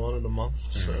 31 in a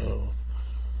month. So,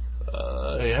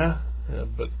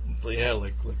 but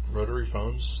like rotary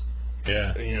phones.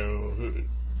 Yeah.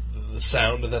 The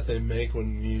sound that they make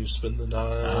when you spin the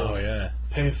dial. Oh yeah.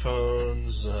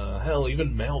 Payphones. Hell,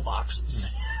 even mailboxes.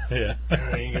 Yeah.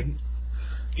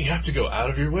 You have to go out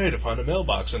of your way to find a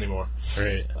mailbox anymore.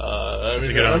 Right.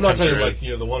 I'm not talking like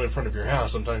the one in front of your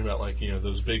house. I'm talking about like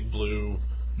those big blue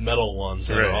metal ones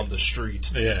that are on the street.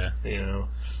 Yeah.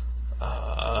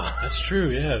 That's true.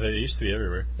 Yeah, they used to be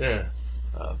everywhere. Yeah.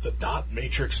 The dot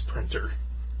matrix printer.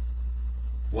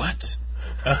 What?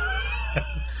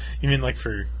 You mean like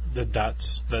for the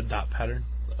dots, the dot pattern?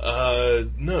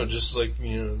 No, just like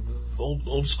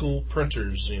old school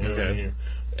printers. Okay.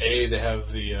 They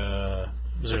have the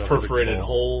perforated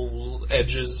hole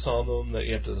edges on them that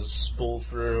you have to spool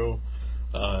through,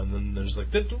 and then there's like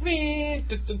oh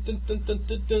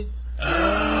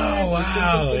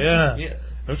wow, yeah.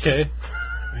 Okay,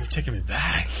 you're taking me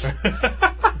back.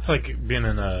 It's like being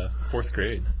in 4th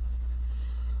grade.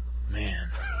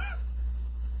 Man.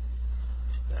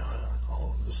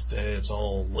 Now, this day, it's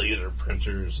all laser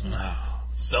printers and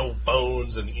cell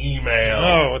phones and email.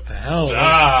 Oh, what the hell?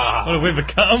 What have we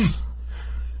become?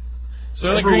 So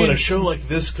remember when a show like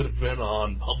this could have been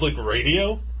on public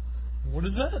radio? What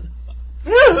is that?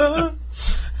 Now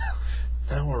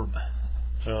we're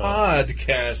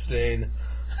podcasting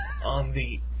on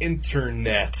the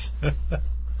internet. I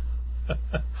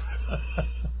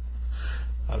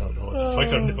don't know what the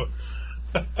fuck I'm doing.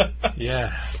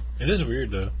 Yeah, it is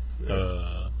weird though.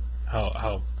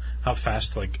 How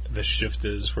fast like the shift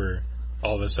is, where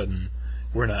all of a sudden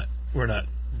we're not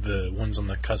the ones on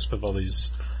the cusp of all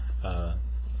these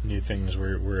new things.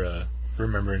 We're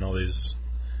remembering all these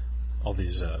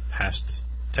past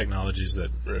technologies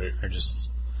that are just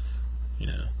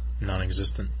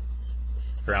non-existent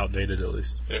or outdated at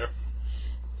least. Yeah.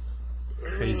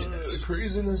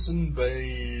 Craziness and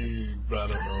babe. I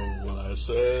don't know what I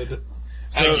said.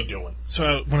 How you doing?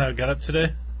 So when I got up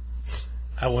today,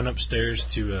 I went upstairs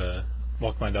to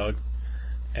walk my dog,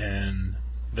 and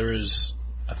there was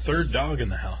a third dog in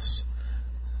the house.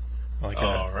 Like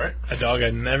a dog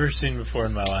I'd never seen before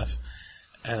in my life,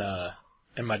 and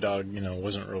my dog,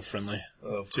 wasn't real friendly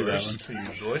to that one,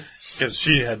 usually, because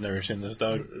she had never seen this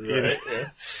dog either.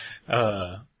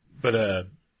 Yeah. But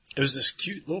it was this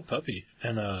cute little puppy,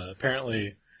 and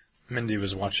apparently Mindy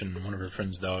was watching one of her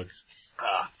friend's dogs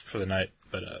for the night,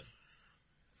 but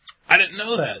I didn't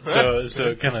know that, so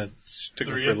it kind of took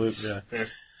me for a loop. Yeah.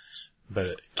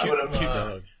 But cute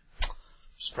dog.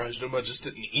 Surprised nobody just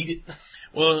didn't eat it.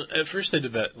 Well, at first they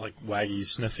did that like waggy,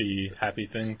 sniffy, happy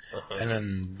thing, and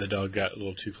then the dog got a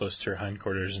little too close to her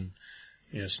hindquarters, and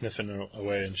sniffing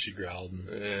away, and she growled.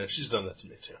 And, yeah, she's done that to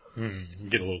me too.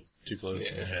 Get a little too close.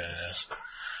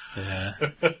 Yeah.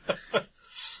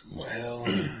 Well,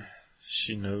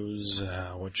 she knows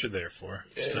what you're there for.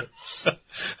 Yeah. So.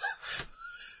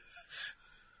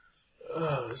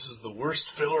 This is the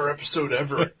worst filler episode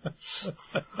ever.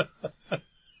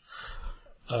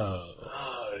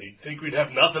 You'd think we'd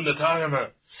have nothing to talk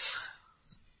about.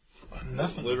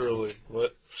 Nothing. Literally.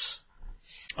 What?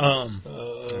 Comics,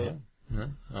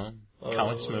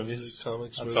 movies.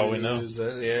 Comics, That's movies, all we know.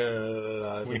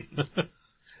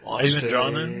 I Are you even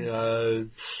drawn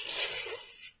in?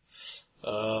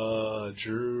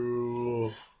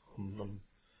 Drew. I'm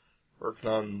working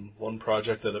on one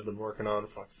project that I've been working on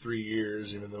for like 3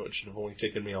 years, even though it should have only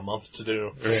taken me a month to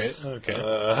do. Right,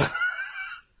 okay.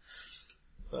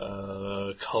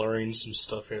 Coloring some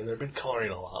stuff here and there. I've been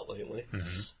coloring a lot lately.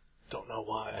 Mm-hmm. Don't know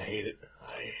why. I hate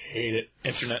it.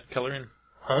 Internet coloring?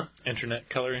 Huh? Internet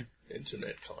coloring?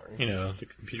 Internet coloring. The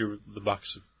computer with the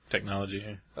box of technology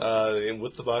here.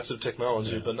 With the box of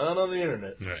technology, but not on the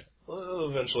internet. Right. Well,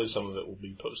 eventually some of it will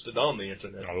be posted on the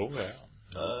internet. Oh, yeah.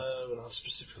 But not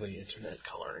specifically internet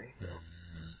coloring. No.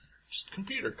 Just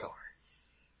computer coloring.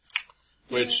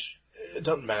 Which, it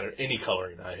doesn't matter. Any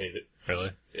coloring, I hate it.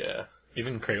 Really? Yeah.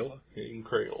 Even Crayola? Even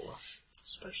Crayola.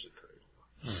 Especially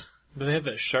Crayola. But they have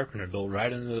that sharpener built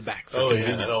right into the back for convenience.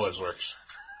 Yeah, that always works.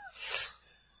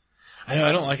 I know,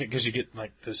 I don't like it because you get,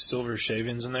 those silver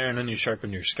shavings in there, and then you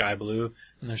sharpen your sky blue,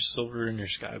 and there's silver in your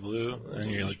sky blue, and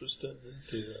you're like... supposed to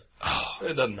do that. Oh,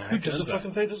 it doesn't matter, because the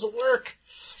fucking thing doesn't work.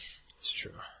 It's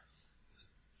true.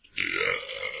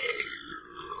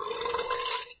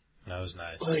 That was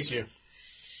nice. Thank you.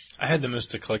 I had the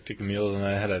most eclectic meal, and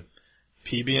I had a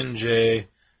PB&J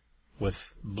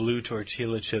with blue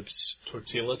tortilla chips.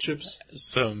 Tortilla chips?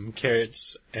 Some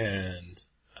carrots, and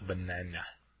a banana.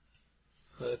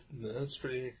 That's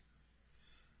pretty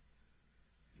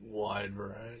wide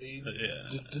variety.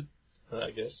 Yeah.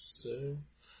 I guess.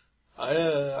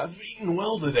 I've eaten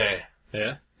well today.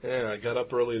 Yeah? Yeah, I got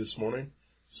up early this morning.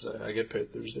 So I get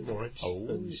paid Thursday mornings. Oh.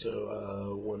 And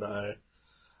so, when I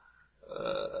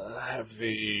have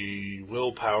the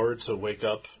willpower to wake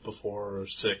up before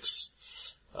 6,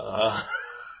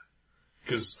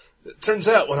 because it turns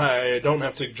out when I don't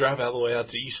have to drive all the way out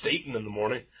to East Dayton in the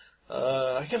morning,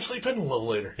 I can sleep in a little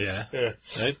later. Yeah.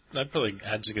 That probably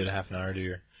adds a good half an hour to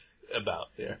your...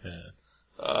 About, yeah. Yeah.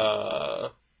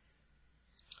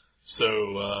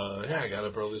 I got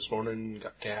up early this morning,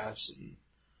 got gas, and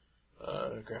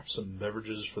grabbed some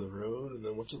beverages for the road, and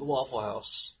then went to the Waffle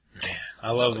House. Man,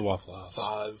 I love the Waffle House.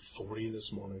 5:40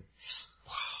 this morning.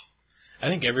 Wow. I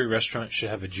think every restaurant should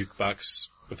have a jukebox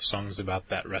with songs about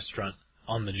that restaurant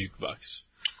on the jukebox.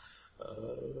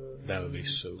 That would be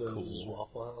so cool. Does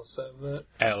Waffle House have that?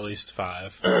 At least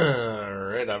 5.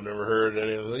 Alright, I've never heard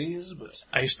any of these, but...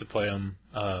 I used to play them,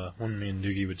 when me and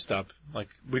Doogie would stop.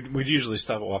 We'd usually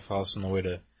stop at Waffle House on the way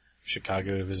to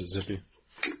Chicago to visit Zippy.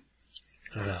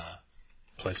 And,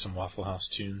 play some Waffle House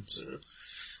tunes.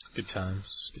 Good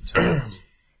times.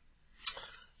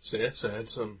 So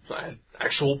I had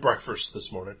actual breakfast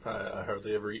this morning. I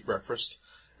hardly ever eat breakfast.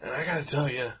 And I gotta tell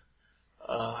you,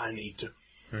 I need to.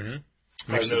 Mm-hmm.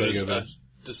 I've noticed a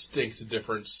distinct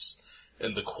difference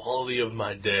in the quality of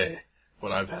my day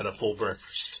when I've had a full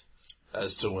breakfast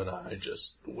as to when I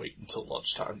just wait until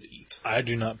lunchtime to eat. I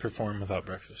do not perform without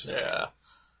breakfast. Yeah.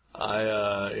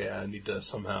 I need to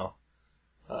somehow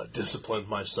discipline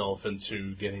myself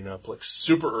into getting up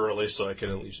super early so I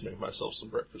can at least make myself some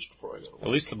breakfast before I go to work. At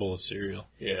least a bowl of cereal.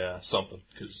 Yeah, something,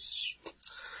 because...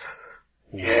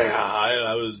 Yeah,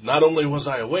 I was, not only was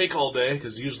I awake all day,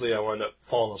 because usually I wind up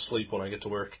falling asleep when I get to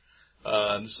work,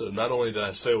 so not only did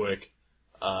I stay awake,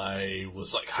 I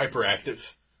was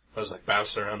hyperactive. I was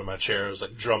bouncing around in my chair, I was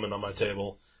drumming on my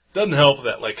table. Doesn't help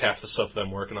that half the stuff that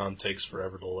I'm working on takes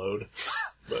forever to load.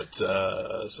 But,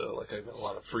 so I got a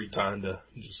lot of free time to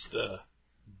just,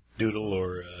 doodle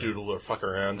or fuck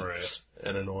around. Right.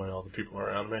 And annoy all the people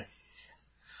around me.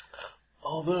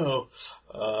 Although,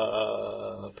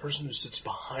 the person who sits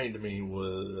behind me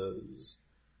was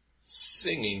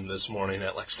singing this morning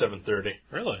at 7:30.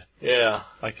 Really? Yeah.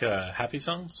 Happy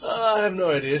songs? I have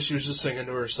no idea. She was just singing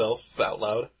to herself out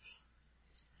loud.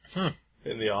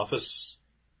 In the office.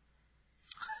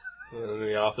 In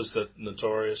the office that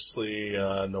notoriously,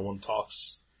 no one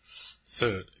talks.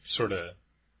 So, sort of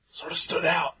stood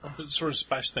out. It sort of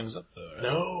spiced things up, though, right?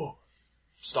 No.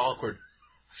 Just awkward.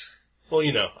 Well,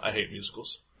 I hate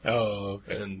musicals. Oh,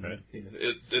 okay. And right.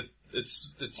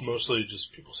 It's mostly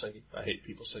just people singing. I hate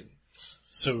people singing.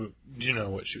 So, do you know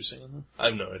what she was singing, though? I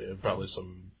have no idea. Probably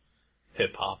some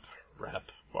hip-hop,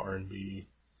 rap, R&B,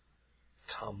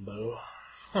 combo.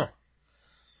 Huh.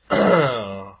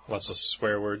 Lots of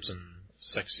swear words and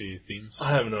sexy themes.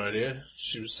 I have no idea.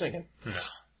 She was singing.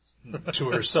 To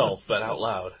herself, but out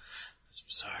loud. That's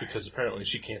bizarre. Because apparently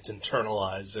she can't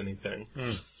internalize anything.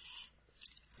 And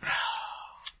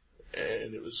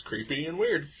it was creepy and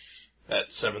weird. At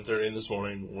 7:30 this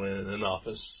morning, when in an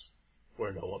office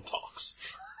where no one talks.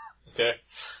 Okay?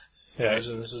 Yeah.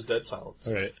 Imagine this is dead silence.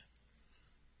 Right.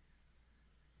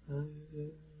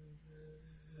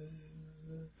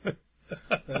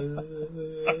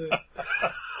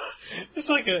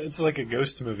 It's like a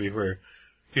ghost movie where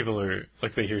people are,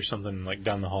 like, they hear something, like,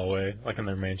 down the hallway, like in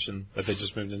their mansion that they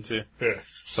just moved into. Yeah.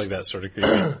 It's like that sort of creepy.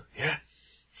 Yeah.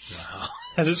 Wow.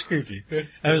 That is creepy. Yeah.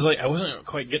 I was like, I wasn't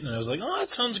quite getting it. I was like, oh, that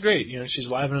sounds great. You know, she's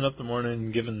livening up the morning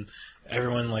and giving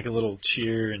everyone, like, a little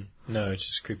cheer, and no, it's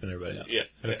just creeping everybody out. Yeah.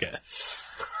 Okay. Yeah.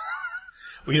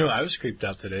 Well, you know, I was creeped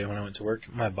out today when I went to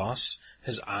work. My boss,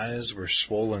 his eyes were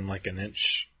swollen like an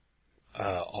inch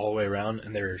all the way around,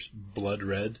 and they were blood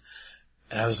red.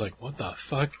 And I was like, what the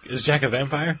fuck? Is Jack a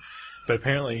vampire? But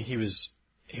apparently he was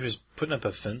putting up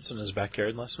a fence in his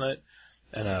backyard last night,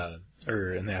 and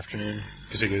or in the afternoon,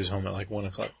 because he goes home at like 1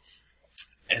 o'clock.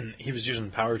 And he was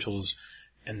using power tools,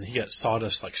 and he got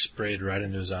sawdust like sprayed right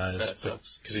into his eyes. That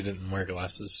sucks. Because he didn't wear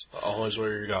glasses. Always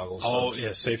wear your goggles. Oh, folks.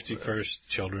 yeah, safety first,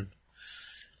 children.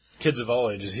 Kids of all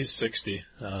ages. He's 60,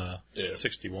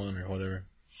 61 or whatever.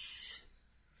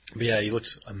 But yeah, he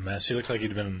looks a mess. He looks like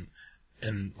he'd been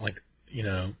in, like, you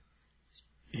know,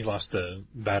 he lost a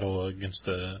battle against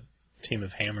a team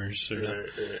of hammers. Or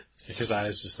his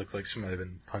eyes just look like somebody had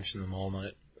been punching them all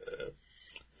night.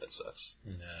 That sucks.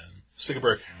 And, Let's take a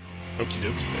break. okie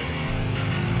dokie.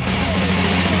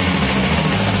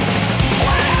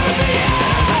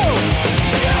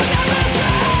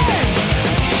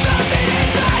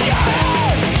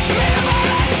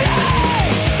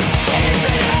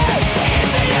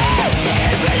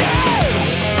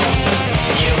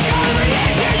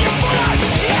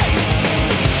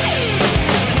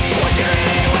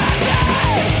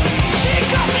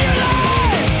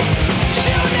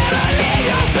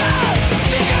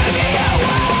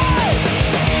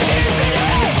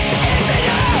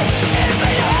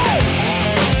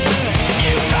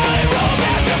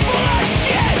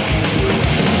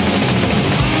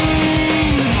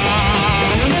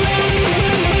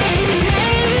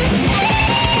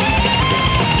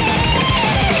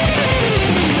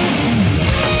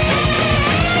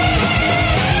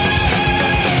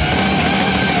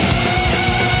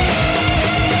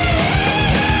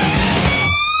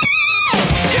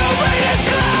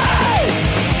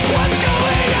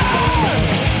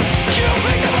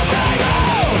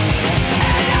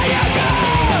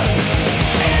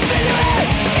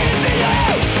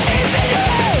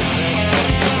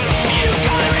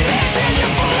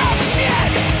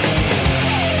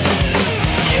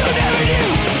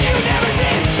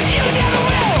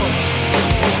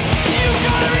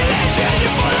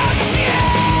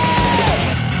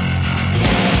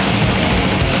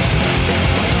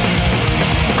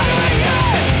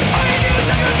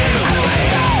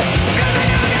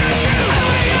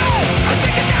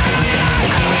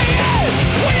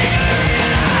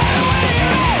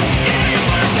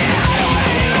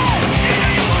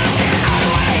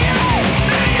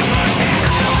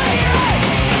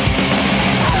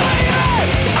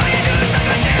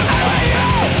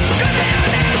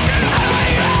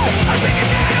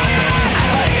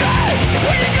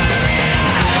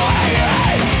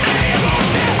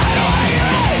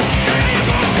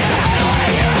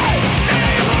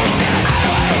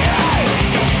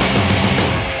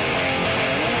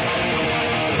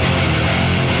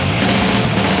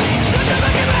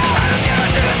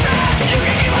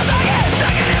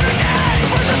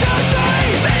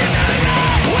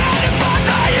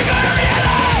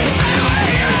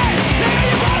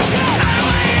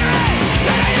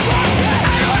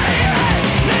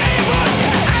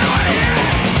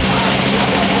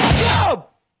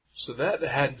 So that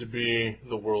had to be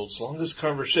the world's longest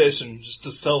conversation just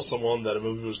to tell someone that a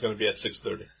movie was going to be at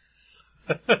 6:30.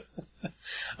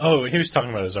 Oh, he was talking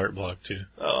about his art block, too.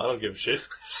 Oh, I don't give a shit.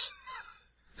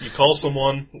 You call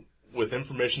someone with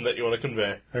information that you want to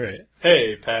convey. All right.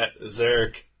 Hey, Pat, it's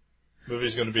Eric.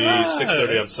 Movie's going to be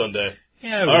 6:30 on Sunday.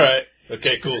 Yeah. All right.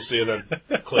 Okay, cool. See you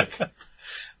then. Click.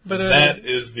 But that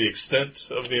is the extent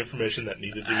of the information that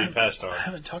needed to be passed on. I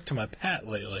haven't talked to my Pat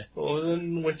lately. Well,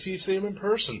 then wait till you see him in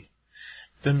person.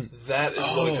 Then that is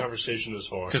what a conversation is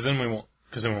for. Because then we won't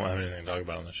have anything to talk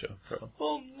about on the show. Probably.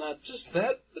 Well, not just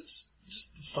that. It's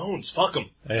just phones. Fuck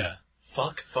them. Yeah.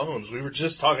 Fuck phones. We were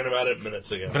just talking about it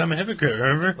minutes ago. But I'm a hypocrite,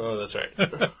 remember? Oh, that's right.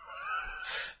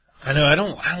 I know. I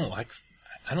don't like.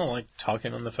 I don't like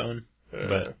talking on the phone, but I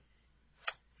don't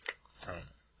know.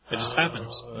 It just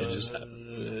happens. It just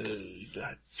happens.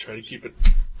 I try to keep it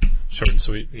short and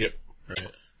sweet. Yep. Right.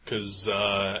 Because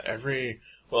at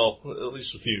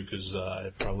least with you, because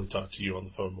I probably talk to you on the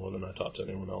phone more than I talk to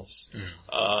anyone else.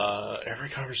 Every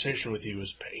conversation with you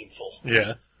is painful.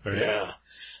 Yeah. Right. Yeah.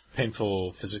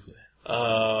 Painful physically.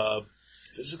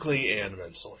 Physically and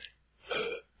mentally.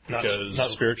 Not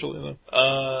spiritually, though?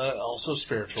 Also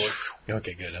spiritually.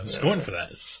 Okay, good. I was going for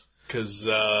that. Because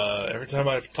every time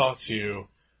I talk to you,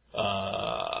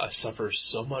 I suffer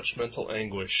so much mental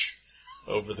anguish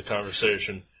over the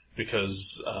conversation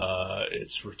because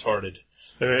it's retarded.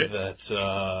 Right. That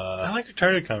I like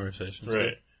retarded conversations.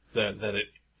 Right. That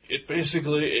it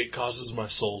basically causes my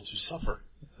soul to suffer.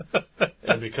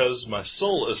 And because my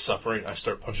soul is suffering, I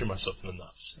start punching myself in the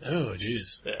nuts. Oh,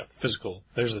 jeez. Yeah. Physical.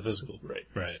 There's the physical. Right.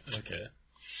 Right. Okay.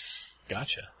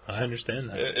 Gotcha. I understand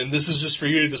that. And this is just for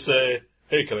you to say,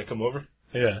 hey, can I come over?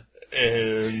 Yeah.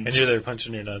 And you're there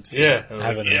punching your nuts. Yeah.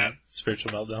 Having a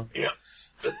spiritual meltdown. Yeah.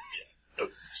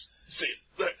 See you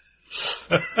there.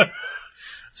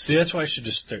 See, that's why I should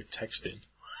just start texting.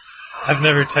 I've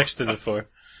never texted before.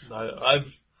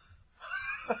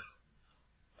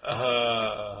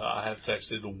 I have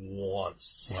texted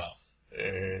once. Wow.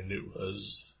 And it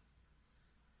was,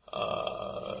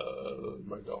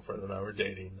 my girlfriend and I were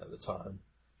dating at the time.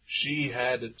 She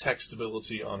had a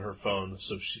textability on her phone,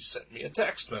 so she sent me a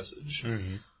text message.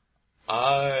 Mm-hmm.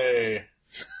 I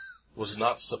was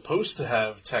not supposed to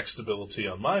have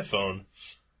textability on my phone,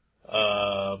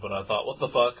 but I thought, what the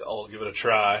fuck, I'll give it a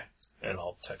try, and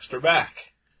I'll text her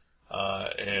back.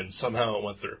 And somehow it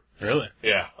went through. Really?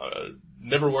 Yeah.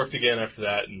 Never worked again after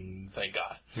that, and thank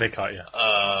God. They caught you.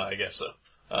 I guess so.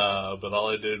 But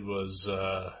all I did was,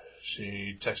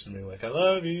 she texted me like, I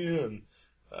love you, and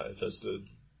I tested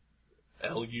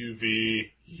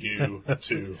LUVU2.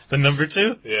 The number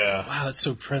 2? Yeah. Wow, that's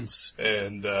so Prince.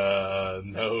 And,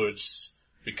 no, it's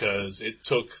because it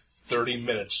took 30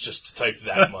 minutes just to type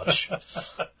that much.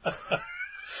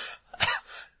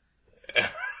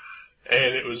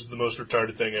 And it was the most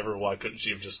retarded thing ever. Why couldn't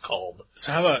she have just called?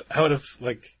 So how would have,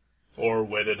 like... Or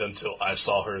waited until I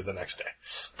saw her the next day.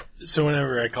 So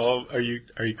whenever I call, are you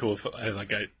cool if,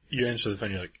 you answer the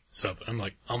phone, you're like, sup? I'm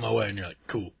like, on my way, and you're like,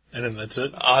 cool. And then that's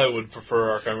it? I would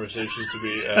prefer our conversations to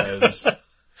be as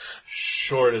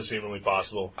short as humanly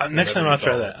possible. Next time I'll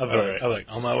try that. I'll be like,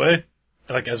 on my way?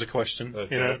 Like, as a question,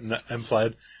 not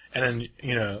implied. And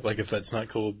then, like, if that's not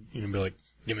cool, be like,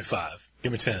 give me 5.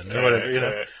 Give me 10, or whatever,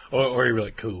 Right. Or you'd be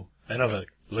like, cool. And I'll be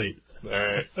like, late.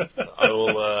 Alright.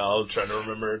 I'll try to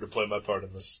remember to play my part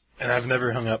in this. And I've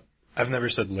never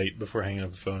said late before hanging up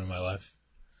the phone in my life.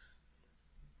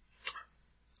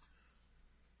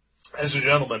 As a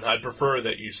gentleman, I'd prefer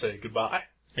that you say goodbye.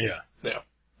 Yeah. Yeah.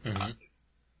 Mm-hmm.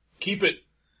 Keep it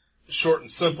short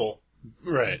and simple.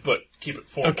 Right. But keep it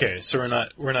formal. Okay, so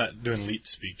we're not doing leet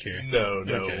speak here. No.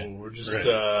 Okay. We're just,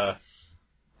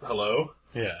 hello?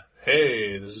 Yeah.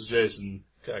 Hey, this is Jason.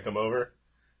 Can I come over?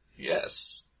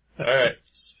 Yes. Alright.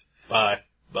 Bye.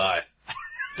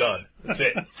 Done. That's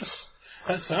it.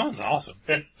 That sounds awesome.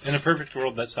 In a perfect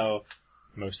world, that's how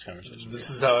most conversations This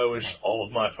is how I wish all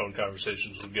of my phone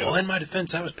conversations would go. Well, in my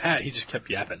defense, that was Pat. He just kept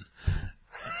yapping.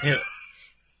 Yeah.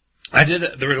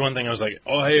 There was one thing I was like,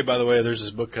 oh, hey, by the way, there's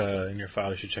this book in your file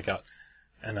you should check out.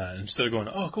 And instead of going,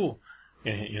 oh, cool.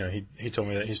 And he told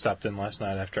me that he stopped in last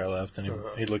night after I left, and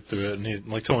he looked through it, and he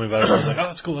told me about it. And I was like, oh,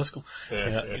 that's cool.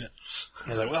 Yeah. I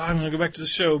was like, well, I'm gonna go back to the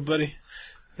show, buddy.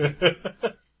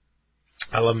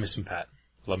 I love me some Pat.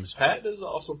 Pat is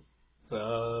awesome.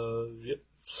 Yep.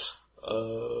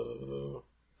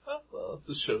 Well,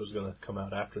 this show is gonna come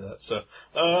out after that. So,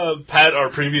 Pat, our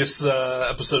previous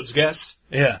episode's guest.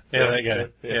 Yeah, that guy.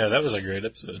 Yeah, that was a great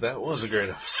episode. That was a great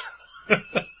episode.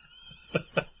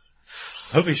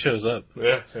 Hope he shows up.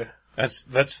 Yeah.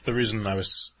 That's the reason I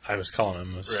was calling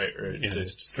him. Was, right. To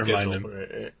remind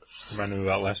him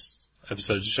about last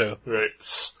episode's show. Right.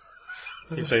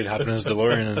 He said he'd hop in his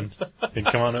DeLorean and he'd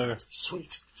come on over.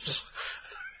 Sweet.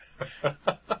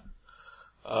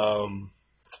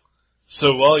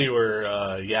 So while you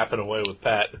were yapping away with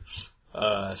Pat,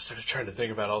 I started trying to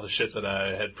think about all the shit that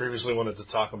I had previously wanted to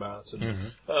talk about,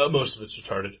 and most of it's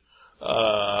retarded.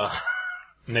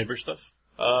 Neighbor stuff?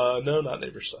 No, not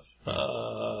neighbor stuff.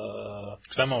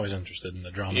 Because I'm always interested in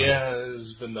the drama. Yeah,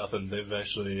 there's been nothing. They've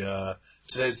actually,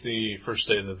 today's the first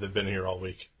day that they've been here all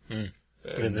week.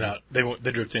 They've been out. They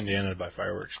drove to Indiana to buy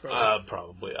fireworks, probably.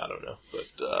 Probably, I don't know. But,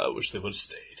 I wish they would have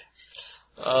stayed.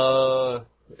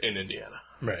 In Indiana.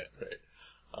 Right.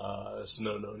 So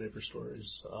no neighbor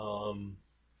stories.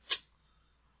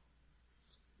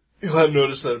 You'll have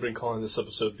noticed that I've been calling this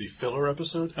episode the filler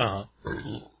episode. Uh-huh.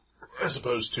 As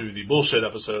opposed to the bullshit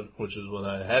episode, which is what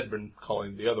I had been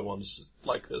calling the other ones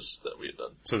like this that we had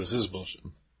done. So this is bullshit.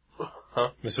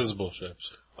 Huh? This is a bullshit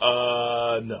episode.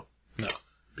 No. No.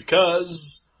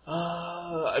 Because,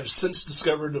 I've since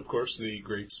discovered, of course, the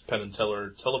great Penn and Teller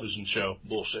television show,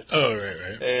 Bullshit. Oh,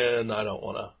 right. And I don't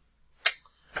want to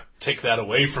take that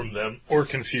away from them. Or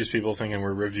confuse people thinking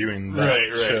we're reviewing that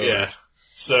show. Right, yeah.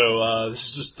 So, this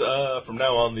is just, from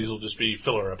now on, these will just be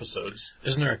filler episodes.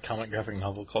 Isn't there a comic graphic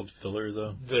novel called Filler,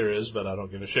 though? There is, but I don't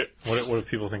give a shit. What if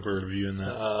people think we're reviewing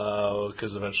that?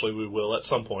 Because eventually we will at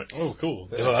some point. Oh, cool.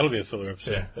 Yeah. So that'll be a filler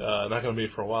episode. Yeah, not going to be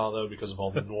for a while, though, because of all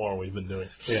the noir we've been doing.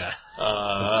 Yeah.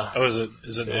 Is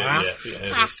it noir? Yeah,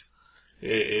 it is.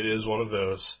 It is one of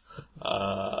those.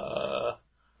 But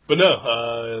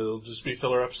no, it'll just be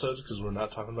filler episodes, because we're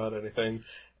not talking about anything.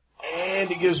 And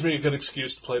it gives me a good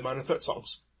excuse to play Minor Threat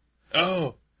songs.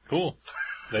 Oh, cool.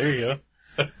 There you go.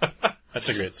 That's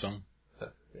a great song.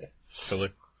 Yeah. Filler.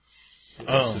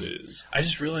 Yes, it is. I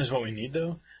just realized what we need,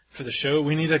 though. For the show,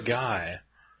 we need a guy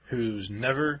who's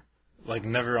never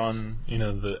on,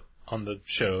 on the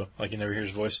show, like you never hear his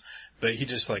voice, but he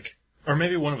just or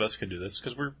maybe one of us could do this,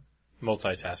 because we're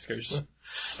multitaskers.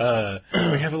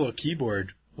 We have a little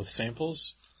keyboard with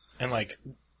samples, and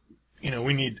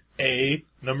we need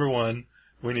number one,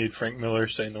 we need Frank Miller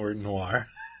saying the word noir.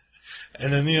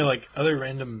 And then, other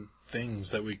random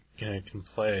things that we, can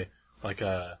play. I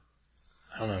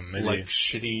don't know, maybe. Like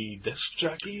shitty disc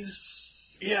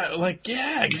jockeys? Yeah,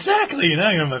 exactly! Now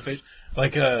you're on my face.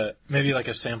 Maybe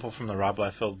a sample from the Rob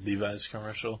Liefeld Levi's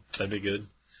commercial. That'd be good.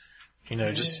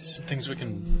 Just some things we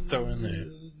can throw in there.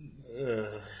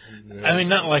 No. I mean,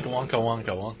 not like Wonka Wonka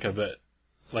Wonka, but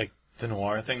the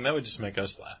noir thing, that would just make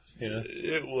us laugh,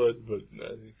 It would, but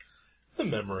I think the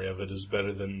memory of it is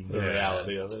better than the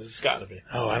reality of it. It's gotta be.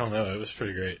 Oh, I don't know. It was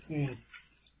pretty great.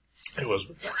 It was.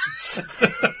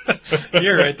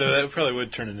 You're right, though. That probably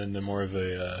would turn it into more of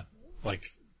a,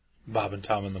 Bob and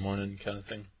Tom in the morning kind of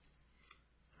thing.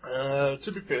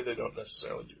 To be fair, they don't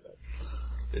necessarily do that.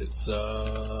 It's,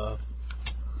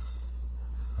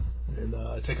 and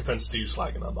I take offense to you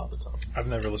slagging on Bob and Tom. I've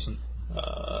never listened.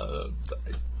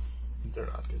 They're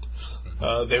not good.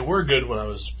 They were good when I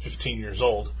was 15 years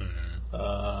old.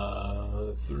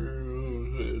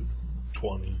 Through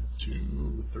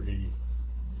 22, 3,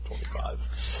 25.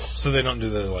 So they don't do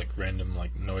the, random,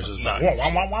 noises? Not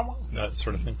that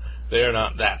sort of thing? They are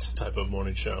not that type of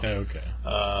morning show. Okay.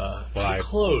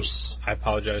 Close. I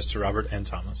apologize to Robert and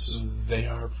Thomas. They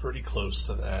are pretty close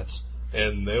to that.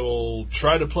 And they will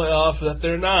try to play off that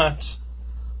they're not.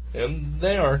 And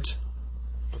they aren't.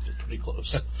 But they're pretty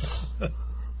close.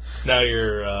 Now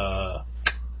your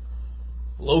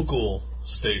local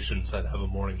stations that have a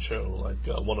morning show, like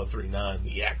 103.9,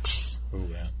 The X. Ooh,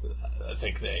 yeah. I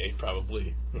think they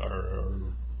probably are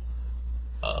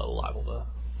liable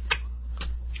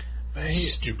to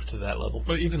stoop to that level.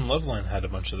 But even Loveline had a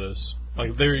bunch of those.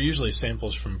 They were usually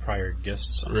samples from prior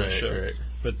guests on the show. Right.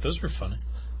 But those were funny.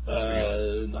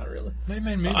 Not really.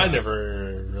 Maybe I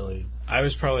never really... I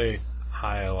was probably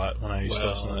high a lot when I used to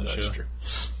listen to that that's show. True.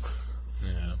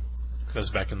 Yeah. That was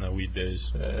back in the weed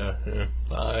days. Yeah.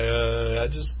 I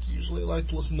just usually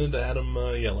liked listening to Adam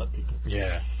yell at people.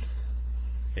 Yeah.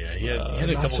 Yeah, he had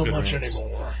a couple so good much rants.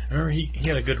 Anymore. I remember he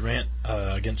had a good rant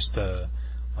against the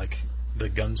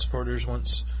gun supporters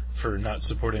once for not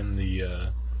supporting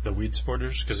the weed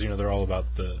supporters, because they're all about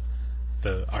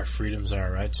our freedoms and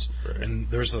our rights. Right. And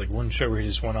there was one show where he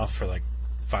just went off for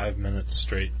 5 minutes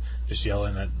straight, just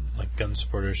yelling at gun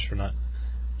supporters for not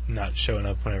showing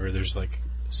up whenever there's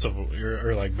civil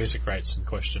or basic rights in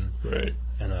question. Right.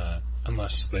 And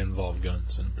unless they involve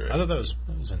guns, and right. I thought that was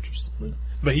interesting. Yeah.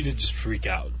 But he did just freak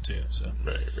out too. So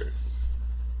right.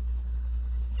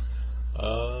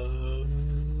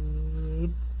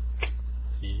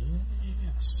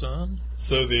 Yeah, son.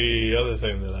 So the other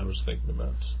thing that I was thinking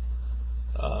about,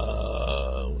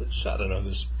 which I don't know,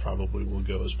 this probably will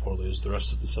go as poorly as the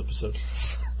rest of this episode.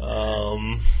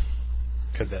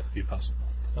 Could that be possible?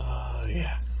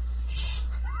 Yeah.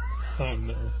 Oh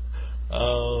no.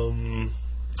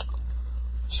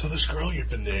 So this girl you've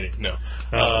been dating? No.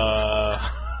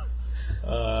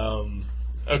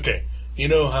 Okay. You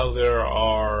know how there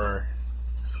are,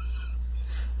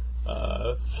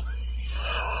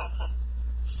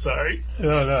 sorry?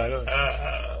 No, I don't.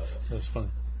 That's funny.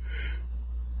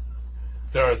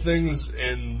 There are things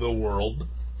in the world,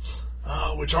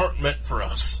 which aren't meant for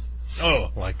us. Oh,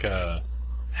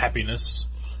 happiness.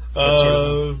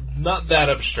 Not that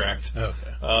abstract.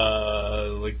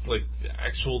 Okay. Like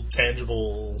actual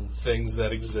tangible things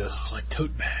that exist. Like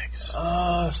tote bags.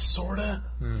 Sorta.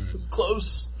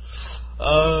 Close.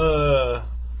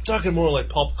 Talking more like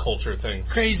pop culture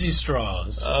things. Crazy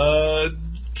straws.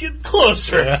 Get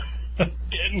closer. Yeah.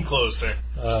 Getting closer.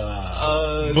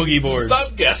 Boogie boards.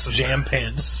 Stop guessing. Jam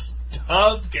pants.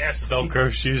 Stop guessing.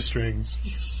 Velcro shoestrings.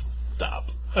 You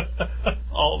stop.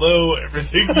 Although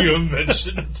everything you have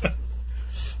mentioned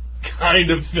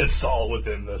kind of fits all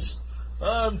within this.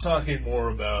 I'm talking more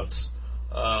about...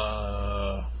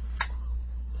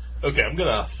 Okay, I'm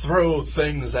gonna throw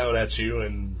things out at you,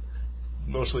 and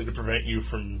mostly to prevent you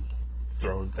from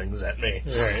throwing things at me.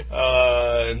 Right.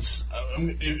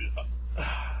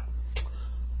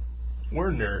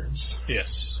 We're nerds.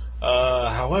 Yes.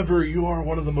 However, you are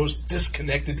one of the most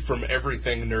disconnected from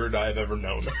everything nerd I've ever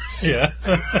known. Yeah.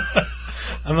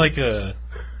 I'm like a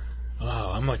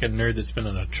nerd that's been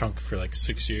in a trunk for like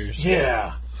 6 years.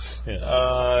 Yeah.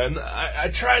 Yeah. And I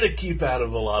try to keep out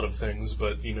of a lot of things,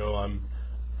 but, you know,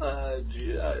 I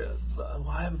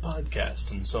have a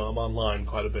podcast, and so I'm online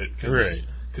quite a bit. Right.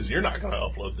 Because you're not going to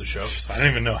upload the show. I don't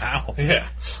even know how. Yeah.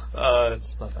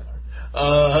 It's not that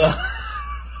hard.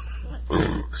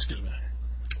 Excuse me.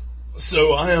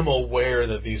 So I am aware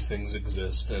that these things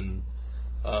exist, and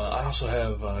I also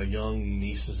have young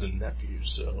nieces and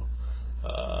nephews, so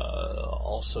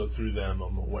also through them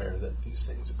I'm aware that these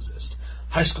things exist.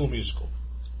 High School Musical.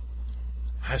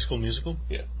 High School Musical?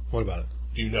 Yeah. What about it?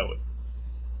 Do you know it?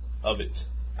 Of it?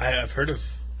 I've heard of...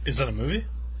 Is that a movie?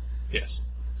 Yes.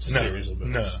 It's a series of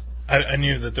movies. No. I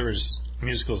knew that there was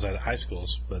musicals at high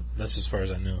schools, but that's as far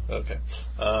as I knew. Okay.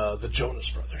 The Jonas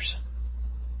Brothers.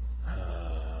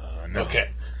 No. Okay.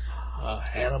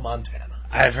 Hannah Montana.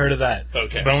 I've heard of that.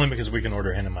 Okay. But only because we can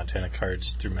order Hannah Montana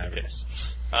cards through Mavericks.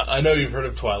 I know you've heard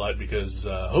of Twilight because,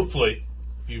 hopefully,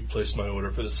 you've placed my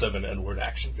order for the 7 N-word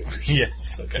action figures.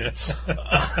 Yes. Okay.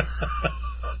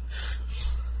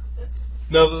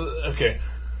 No, okay.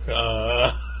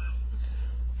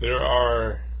 There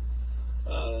are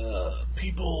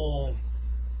people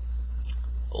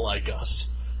like us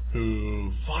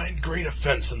who find great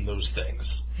offense in those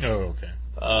things. Oh, okay.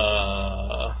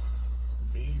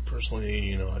 Me personally,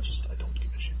 you know, I don't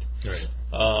give a shit. Right.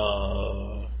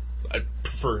 I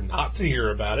prefer not to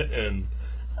hear about it, and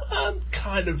I'm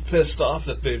kind of pissed off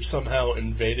that they've somehow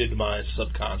invaded my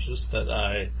subconscious that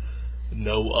I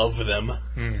know of them.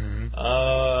 Mm-hmm.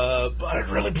 But I'd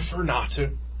really prefer not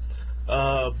to.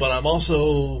 But I'm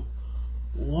also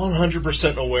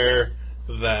 100% aware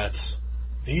that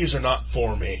these are not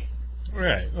for me.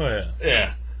 Right. Oh, yeah.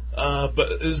 Yeah.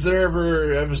 But has there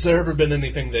ever been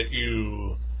anything that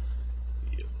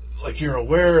you're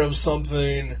aware of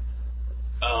something,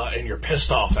 and you're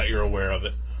pissed off that you're aware of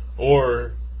it?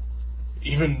 Or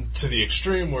even to the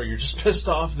extreme where you're just pissed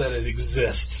off that it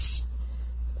exists,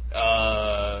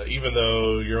 even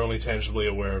though you're only tangentially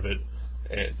aware of it,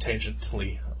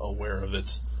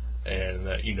 and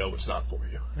that you know it's not for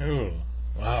you. Ooh.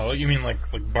 Wow. You mean like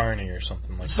Barney or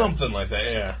something like Something like that,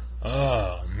 yeah.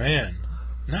 Oh, man.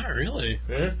 Not really.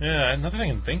 Yeah? Yeah, nothing I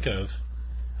can think of.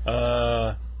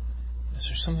 Is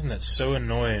there something that's so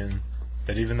annoying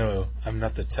that even though I'm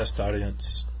not the test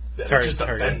audience... That it just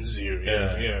offends you.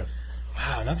 Yeah.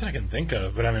 Wow, nothing I can think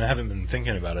of, but I mean, I haven't been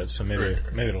thinking about it, so maybe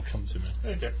it'll come to me.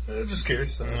 Okay. Just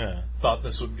curious. Yeah. Thought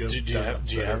this would go. Do you have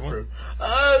one?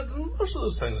 Most of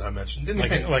those things I mentioned.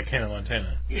 Like Hannah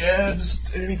Montana. Yeah,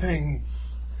 just anything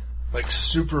like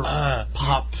super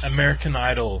pop. American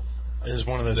Idol is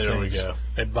one of those There things. we go.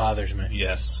 It bothers me.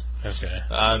 Yes. Okay.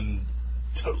 I'm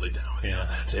totally down with you on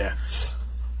that. Yeah.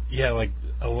 Yeah, like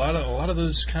a lot of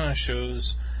those kind of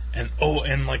shows, and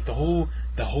like the whole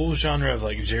genre of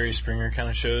like Jerry Springer kind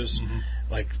of shows. Mm-hmm.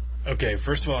 Like, okay,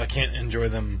 first of all, I can't enjoy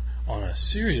them on a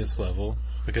serious level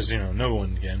because no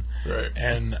one can. Right.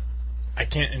 And I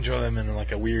can't enjoy them in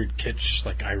like a weird kitsch,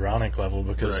 like ironic level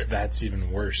because that's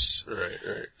even worse.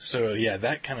 Right. So yeah,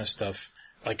 that kind of stuff.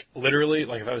 Like literally,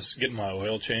 like if I was getting my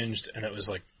oil changed and it was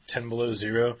like 10 below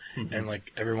zero, mm-hmm. and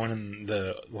like everyone in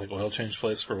the like oil change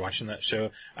place were watching that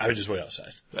show, I would just wait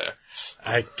outside. Yeah.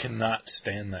 I cannot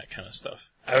stand that kind of stuff.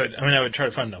 I would try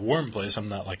to find a warm place. I'm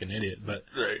not like an idiot, but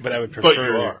I would prefer. But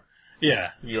you are.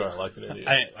 Yeah, you are like an idiot.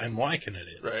 I'm like an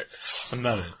idiot. Right. I'm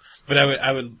not. But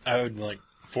I would like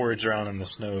forage around in the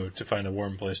snow to find a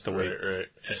warm place to wait. Right.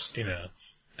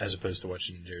 As opposed to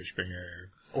watching Jerry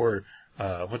Springer or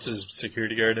what's his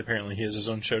security guard? Apparently, he has his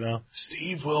own show now.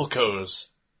 Steve Wilkos.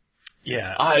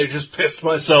 Yeah. I just pissed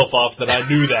myself off that I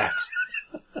knew that.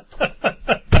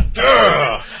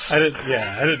 I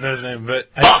didn't know his name, but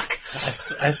Fuck!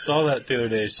 I saw that the other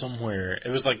day somewhere. It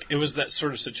was that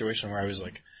sort of situation where I was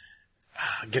like,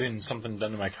 getting something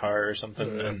done to my car or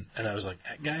something, and I was like,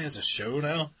 that guy has a show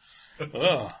now?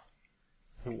 Oh.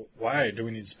 Why do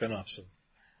we need spin-offs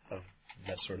of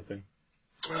that sort of thing?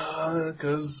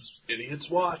 Because idiots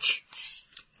watch.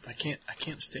 I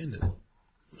can't stand it.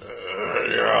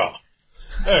 Yeah.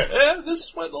 Hey,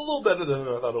 this went a little better than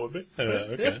I thought it would be.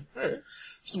 Okay. Yeah, all right.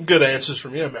 Some good answers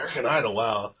from you. American Idol,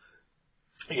 wow.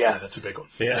 Yeah, that's a big one.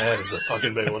 Yeah. That is a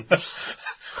fucking big one.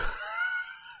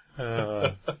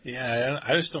 Yeah,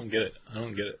 I just don't get it. I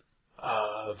don't get it.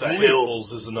 The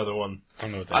Hills is another one. I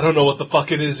don't know what that I don't know what the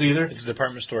fuck it is either. It's a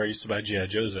department store I used to buy G.I.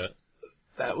 Joes at.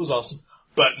 That was awesome.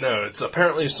 But no, it's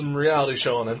apparently some reality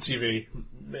show on MTV.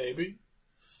 Maybe.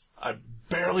 I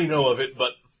barely know of it,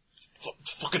 but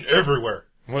it's fucking everywhere.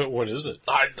 What is it?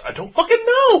 I don't fucking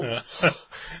know!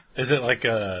 Is it like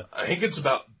I think it's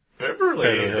about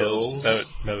Beverly Hills. That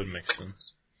would make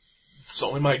sense. It's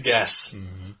only my guess.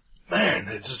 Mm-hmm. Man,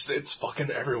 it's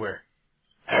fucking everywhere.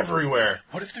 Everywhere.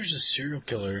 What if there's a serial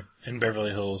killer in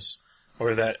Beverly Hills,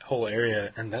 or that whole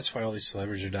area, and that's why all these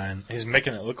celebrities are dying? He's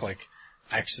making it look like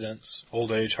accidents,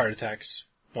 old age, heart attacks,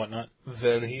 whatnot.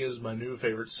 Then he is my new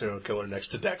favorite serial killer next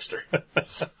to Dexter.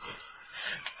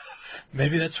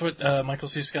 Maybe that's what Michael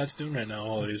C. Scott's doing right now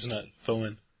while he's not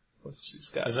filming. Michael C.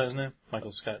 Scott. Is that his name?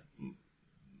 Michael Scott.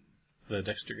 The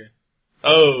Dexter guy.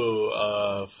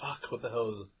 Oh, fuck, what the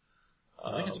hell is it?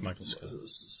 I think it's Michael Scott.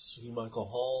 C. Michael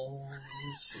Hall?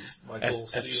 Michael F.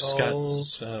 C. Hall?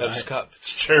 Scott, F. Scott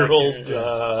Fitzgerald?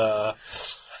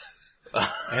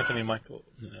 Anthony Michael.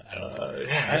 I don't know.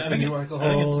 Anthony Michael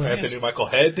Hall? Anthony Michael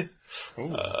Head?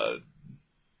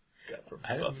 Guy from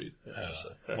Buffy.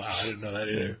 Wow, I didn't know that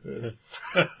either.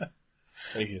 I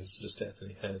think it's just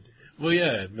Anthony Head. Well,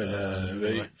 yeah, but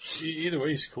either way,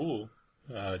 he's cool.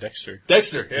 Dexter.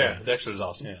 Dexter, yeah. Dexter's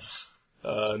awesome.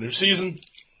 Yeah. New season.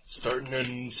 Starting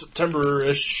in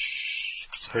September-ish.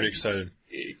 Pretty excited.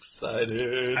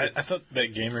 Excited. I thought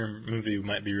that gamer movie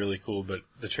might be really cool, but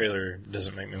the trailer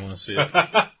doesn't make me want to see it.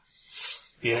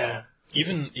 Yeah.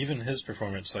 Even his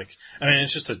performance, like, I mean,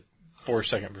 it's just a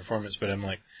 4-second performance, but I'm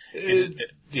like,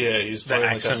 he's playing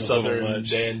like a southern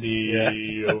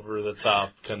dandy, over the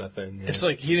top kind of thing. Yeah. It's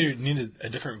like he either needed a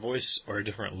different voice or a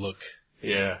different look.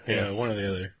 Yeah. You know, one or the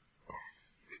other.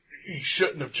 He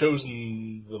shouldn't have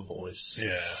chosen the voice.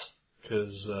 Yeah.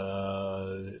 Because,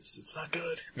 it's not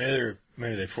good. Maybe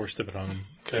they forced it on him.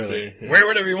 Could be. Yeah. Wear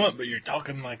whatever you want, but you're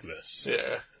talking like this.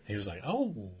 Yeah. He was like,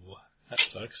 oh, that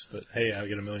sucks, but hey, I'll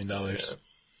get $1 million.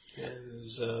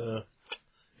 Yeah.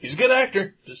 He's a good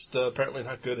actor, just apparently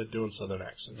not good at doing southern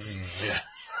accents.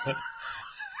 Yeah.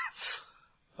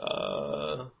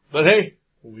 But hey,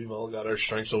 we've all got our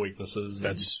strengths and weaknesses.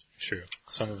 That's true.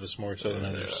 Some of us more so than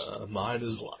others. Mine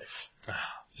is life.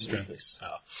 Strengths.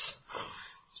 Oh.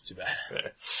 It's too bad. Yeah.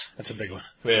 That's a big one.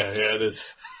 Yeah, it is.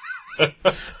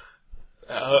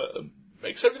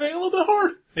 Makes everything a little bit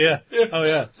hard. Yeah. Oh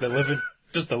yeah.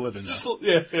 Just the living.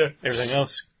 Yeah. Everything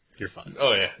else, you're fine.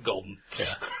 Oh yeah, golden.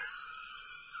 Yeah.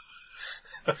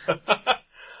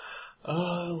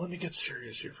 Let me get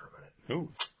serious here for a minute.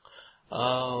 Ooh.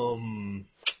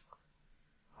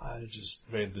 I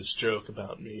just made this joke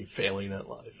about me failing at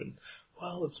life, and,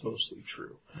 well, it's mostly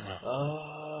true.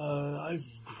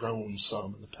 I've grown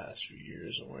some in the past few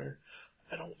years, where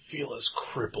I don't feel as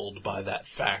crippled by that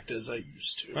fact as I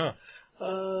used to.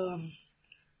 For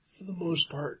the most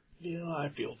part, I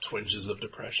feel twinges of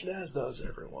depression, as does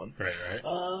everyone. Right.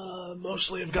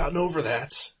 Mostly I've gotten over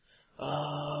that.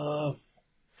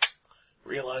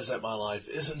 Realize that my life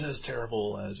isn't as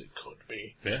terrible as it could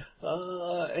be. Yeah.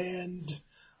 And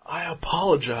I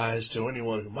apologize to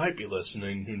anyone who might be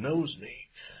listening who knows me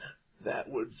that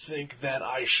would think that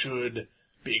I should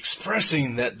be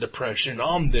expressing that depression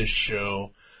on this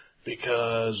show,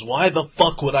 because why the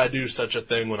fuck would I do such a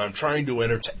thing when I'm trying to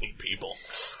entertain people?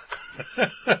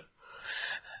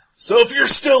 So if you're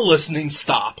still listening,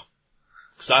 stop.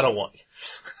 Because I don't want you.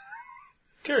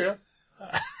 Carry on.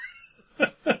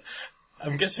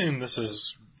 I'm guessing this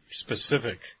is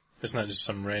specific. It's not just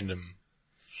some random...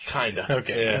 Kinda.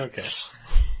 Okay. Yeah. Okay.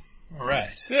 All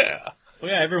right. Yeah.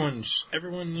 Well, yeah, everyone,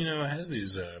 has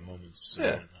these moments.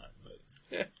 Yeah.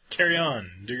 But carry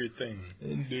on. Do your thing.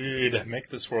 Indeed. Make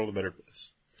this world a better place.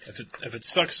 If it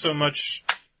sucks so much,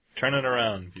 turn it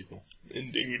around, people.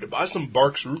 Indeed. Buy some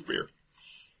Barks root beer.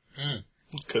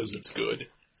 Because it's good.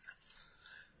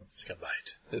 It's got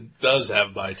bite. It does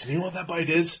have bite. And you know what that bite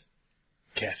is?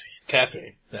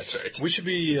 Caffeine. That's right. We should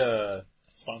be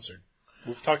sponsored.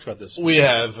 We've talked about this. We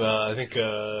have, I think,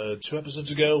 2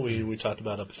 episodes ago, we talked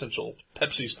about a potential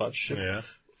Pepsi sponsorship. Yeah.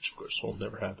 Which, of course, will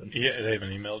never happen. Yeah, they haven't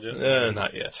emailed yet?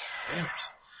 Not yet. Damn it.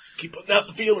 Keep putting out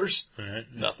the feelers. All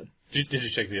right. Nothing. Did you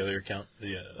check the other account?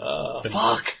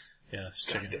 Fuck! Yeah, let's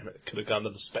God check it. damn it. Could have gone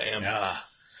to the spam. Yeah.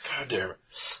 God damn it.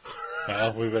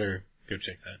 Well, we better go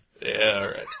check that. Yeah,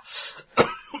 alright.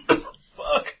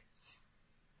 Fuck.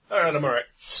 Alright, I'm alright.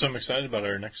 So I'm excited about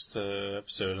our next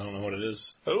episode. I don't know what it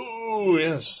is. Oh,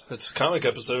 yes. It's a comic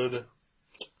episode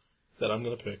that I'm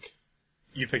gonna pick.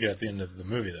 You pick it at the end of the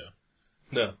movie, though.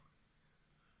 No.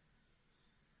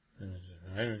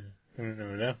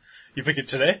 No. You pick it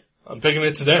today? I'm picking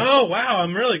it today. Oh, wow.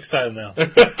 I'm really excited now.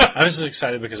 I was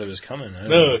excited because it was coming.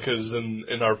 No, because in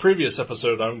our previous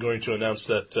episode, I'm going to announce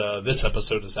that this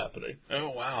episode is happening.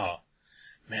 Oh, wow.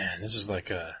 Man, this is like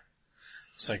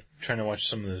it's like trying to watch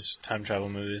some of those time travel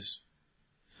movies.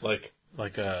 I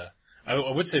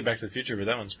would say Back to the Future, but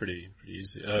that one's pretty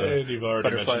easy. And you've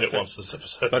already mentioned it once this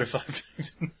episode. Butterfly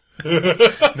Effect. No,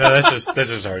 that's just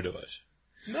hard to watch.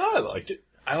 No, I liked it.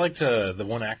 I liked the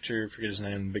one actor, forget his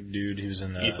name, big dude. He was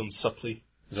in Ethan Suplee.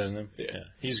 Is that his name? Yeah.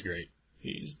 He's great.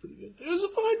 He's pretty good. It was a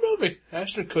fine movie.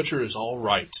 Ashton Kutcher is all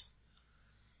right.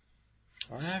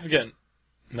 I've got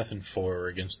nothing for or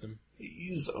against him.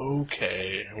 He's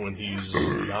okay when he's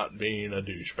not being a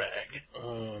douchebag.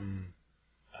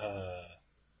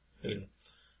 Anyway.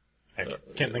 I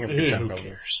can't think of a good time. Who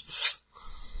cares?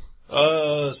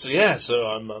 So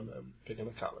I'm picking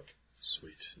a comic.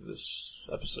 Sweet. This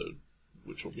episode,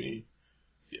 which will be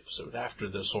the episode after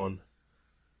this one,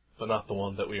 but not the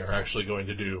one that we are actually going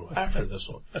to do after this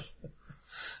one.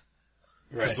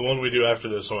 Because the one we do after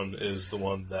this one is the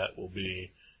one that will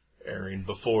be airing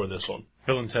before this one.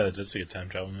 Bill and Ted's, that's a good time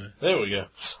travel movie. There we go.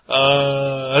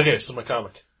 Okay, so my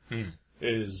comic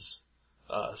is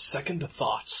Second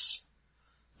Thoughts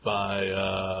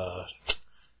by,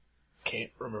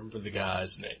 can't remember the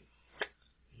guy's name.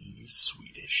 He's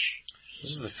Swedish.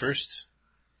 This is the first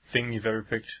thing you've ever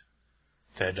picked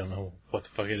that I don't know what the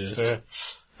fuck it is. Yeah.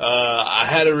 I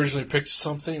had originally picked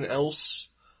something else.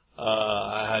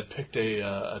 I had picked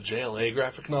a JLA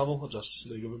graphic novel, Justice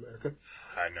League of America.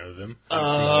 I know them. I'm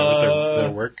familiar with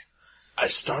their work. I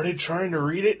started trying to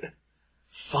read it.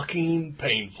 Fucking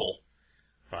painful.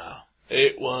 Wow.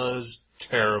 It was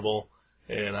terrible.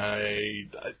 And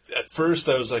at first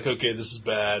I was like, okay, this is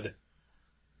bad.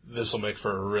 This will make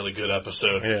for a really good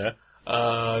episode. Yeah.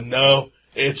 No,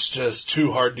 it's just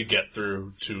too hard to get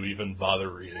through to even bother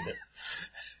reading it.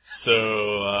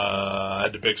 So, I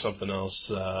had to pick something else,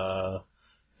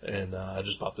 and I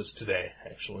just bought this today,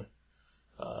 actually.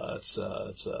 It's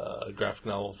a graphic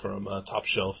novel from Top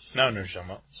Shelf. Now I know what you're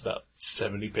talking about. It's about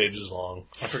 70 pages long.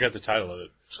 I forgot the title of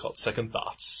it. It's called Second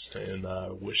Thoughts, and I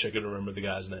wish I could remember the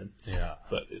guy's name. Yeah.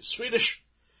 But it's Swedish.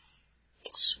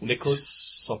 Sweet. Nicholas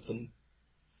something.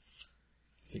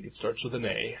 I think it starts with an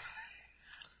A.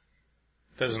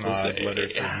 That's an odd letter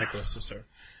for Nicholas to start.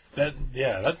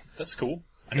 That's cool.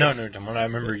 No, I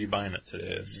remember you buying it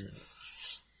today.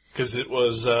 Because it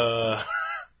was,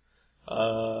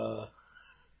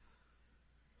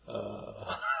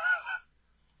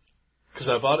 because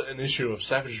I bought an issue of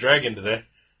Savage Dragon today,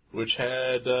 which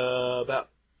had, about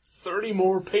 30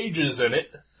 more pages in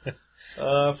it,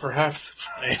 for half the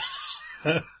price.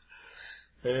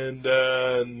 And,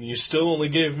 you still only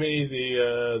gave me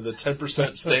the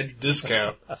 10% standard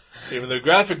discount. Even though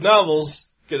graphic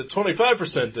novels get a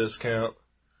 25% discount.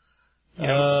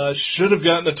 Should have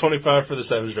gotten a 25 for the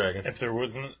Savage Dragon. If there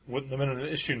wouldn't have been an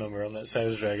issue number on that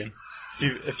Savage Dragon,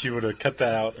 if you would have cut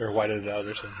that out or whited it out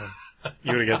or something,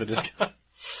 you would have got the discount.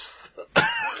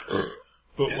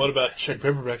 But what about check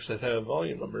paperbacks that have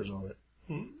volume numbers on it?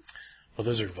 Well,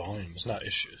 those are volumes, not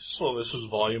issues. Well, this was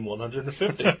volume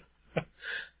 150. I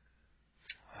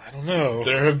don't know.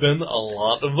 There have been a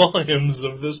lot of volumes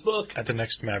of this book. At the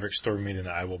next Maverick store meeting,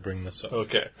 I will bring this up.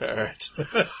 Okay, alright.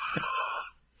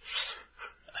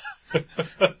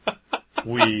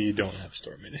 We don't have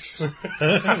store meetings.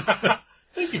 I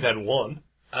think you've had one.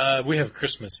 We have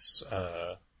Christmas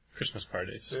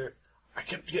parties. Yeah. I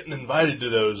kept getting invited to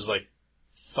those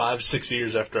 5-6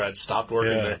 years after I'd stopped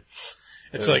working there.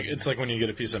 It's like when you get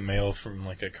a piece of mail from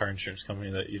a car insurance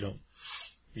company that you don't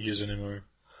use anymore.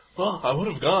 Well, I would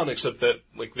have gone, except that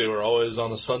they were always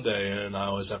on a Sunday, and I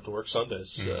always have to work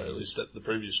Sundays. At least at the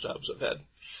previous jobs I've had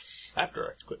after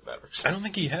I quit Mavericks. I don't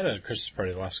think he had a Christmas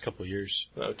party the last couple of years.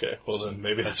 Okay, well then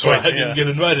maybe that's why I didn't get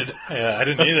invited. Yeah, I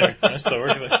didn't either. I still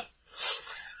work there.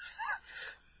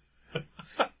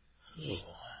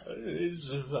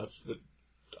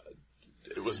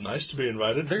 It was nice to be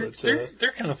invited.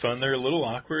 They're kind of fun. They're a little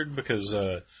awkward because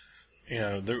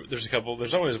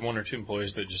there's always one or two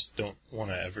employees that just don't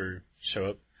want to ever show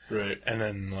up. Right. And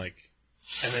then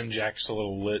And then Jack's a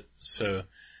little lit, so,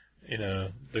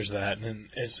 there's that. And then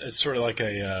it's sort of like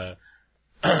a,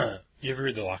 you ever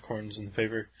read the Lockhorns in the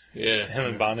paper? Yeah. Him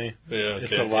and Bonnie? Yeah, okay.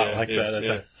 It's a lot like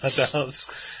that at the house.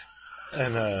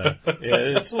 And,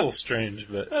 it's a little strange,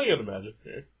 but... I can imagine,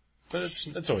 yeah. But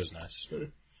it's always nice.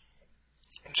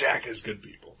 Jack is good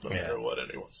people, no matter what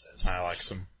anyone says. I like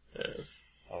some. Yeah.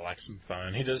 I like some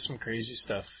fun. He does some crazy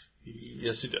stuff.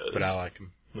 Yes, he does. But I like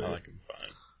him. Yeah. I like him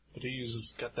fine. But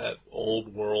he's got that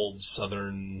old world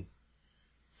southern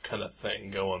kind of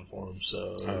thing going for him,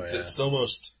 so it's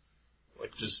almost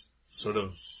like just sort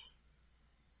of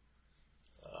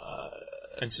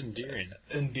it's endearing.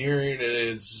 Endearing.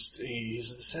 It's just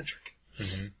he's an eccentric.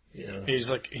 Mm-hmm. Yeah. He's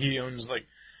like he owns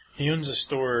a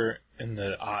store in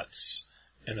the aughts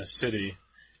in a city,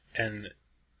 and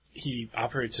he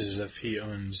operates as if he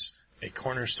owns a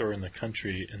corner store in the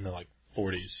country in the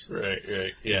 40s.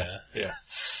 Right. Yeah.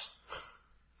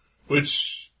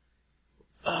 Which,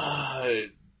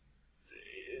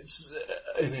 it's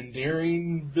an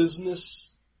endearing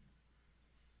business,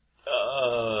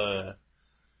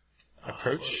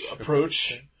 approach.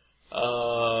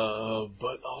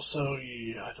 But also,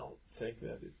 I don't think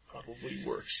that it probably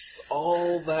works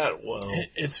all that well.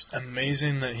 It's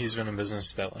amazing that he's been in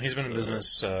business that long. He's been in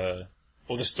business, the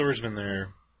store's been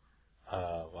there,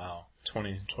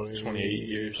 28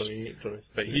 years. 28,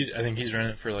 but I think he's ran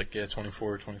it for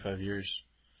 24 or 25 years.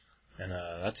 And,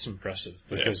 that's impressive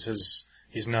because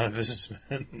he's not a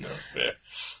businessman. No, yeah.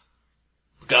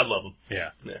 God love him.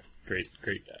 Yeah. Great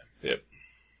guy. Yep.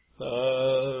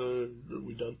 Are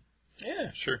we done?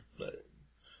 Yeah, sure.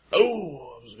 I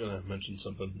was gonna mention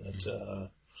something that,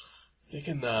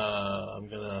 thinking, I'm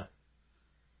gonna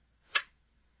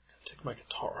take my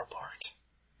guitar apart.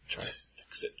 Try to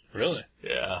fix it. Really?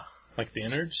 Yeah. Like the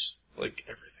innards? Like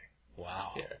everything.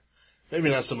 Wow. Yeah. Maybe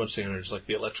not so much the innards, like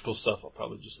the electrical stuff, I'll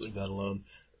probably just leave that alone.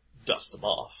 Dust them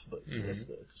off, but,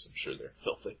 because I'm sure they're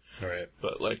filthy. Right.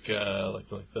 But the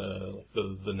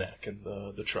neck and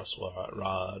the truss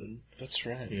rod and. That's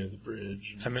right. Yeah, the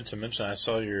bridge. I meant to mention, I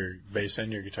saw your bass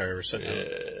and your guitar were sitting out.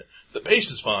 The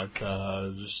bass is fine.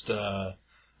 I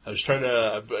was trying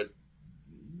to, I've been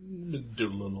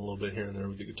doodling a little bit here and there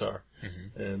with the guitar.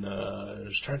 Mm-hmm. And, I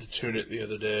was trying to tune it the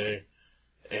other day,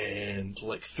 and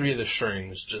 3 of the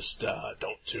strings just,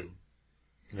 don't tune.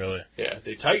 Really? Yeah,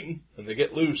 they tighten and they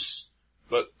get loose,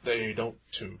 but they don't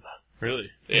tune.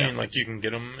 Really? Yeah. You mean you can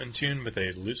get them in tune, but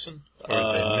they loosen?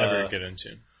 Or they never get in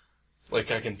tune? I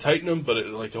can tighten them, but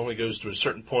it only goes to a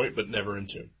certain point, but never in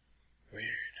tune. Weird.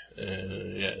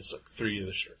 Yeah, it's 3 of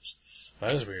the strings.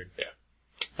 That is weird. Yeah.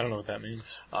 I don't know what that means.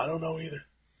 I don't know either.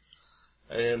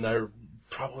 And I'm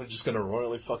probably just gonna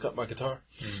royally fuck up my guitar.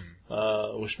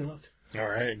 Wish me luck.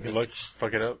 Alright, good luck.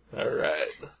 Fuck it up.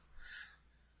 Alright.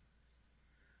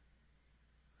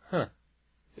 Huh.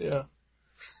 Yeah.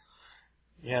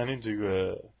 Yeah, I need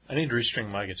to restring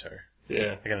my guitar.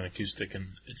 Yeah. I got an acoustic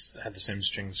and it's had the same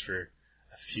strings for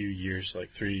a few years,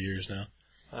 3 years now.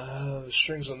 The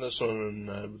strings on this one,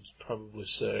 I would probably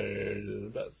say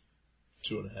about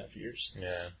 2.5 years.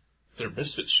 Yeah. They're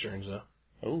Misfit strings, though.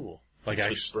 Oh.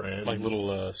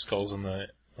 Little, skulls on the...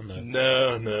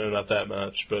 No, not that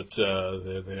much, but,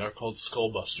 they are called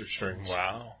Skullbuster strings.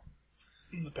 Wow.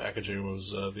 The packaging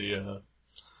was, the,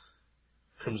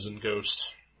 Crimson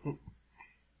Ghost.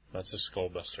 That's a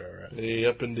Skullbuster, alright.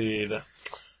 Yep, indeed.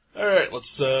 Alright,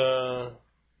 let's, alright,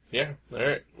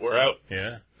 we're out.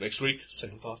 Yeah. Next week,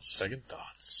 second thoughts. Second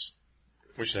thoughts.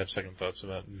 We should have second thoughts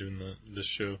about doing this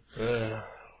show.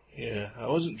 Yeah, I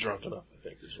wasn't drunk enough, I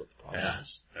think, is what the problem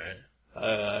is. Right.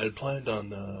 I had planned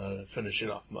on, finishing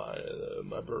off my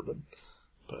bourbon,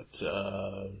 but,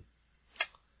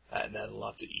 I hadn't had a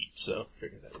lot to eat, so I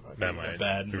figured that might be a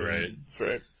bad mood.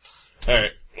 Right.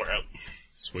 Alright, we're out.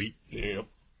 Sweet. Yep.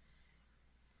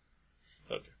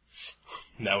 Okay.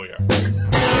 Now we are.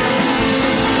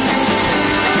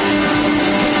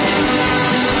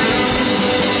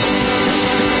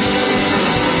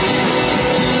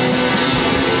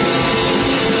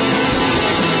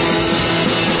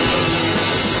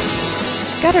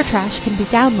 Gutter Trash can be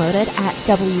downloaded at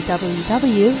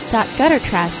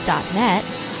www.guttertrash.net,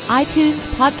 iTunes,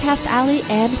 Podcast Alley,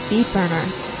 and Feedburner.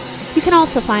 You can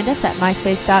also find us at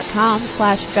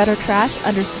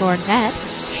myspace.com/guttertrash_net,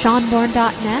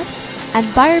 seanborn.net,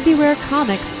 and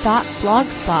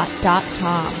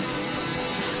buyerbewarecomics.blogspot.com.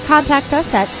 Contact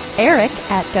us at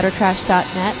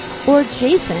eric@guttertrash.net or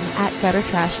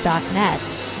jason@guttertrash.net.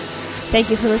 Thank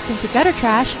you for listening to Gutter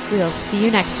Trash. We'll see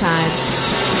you next time.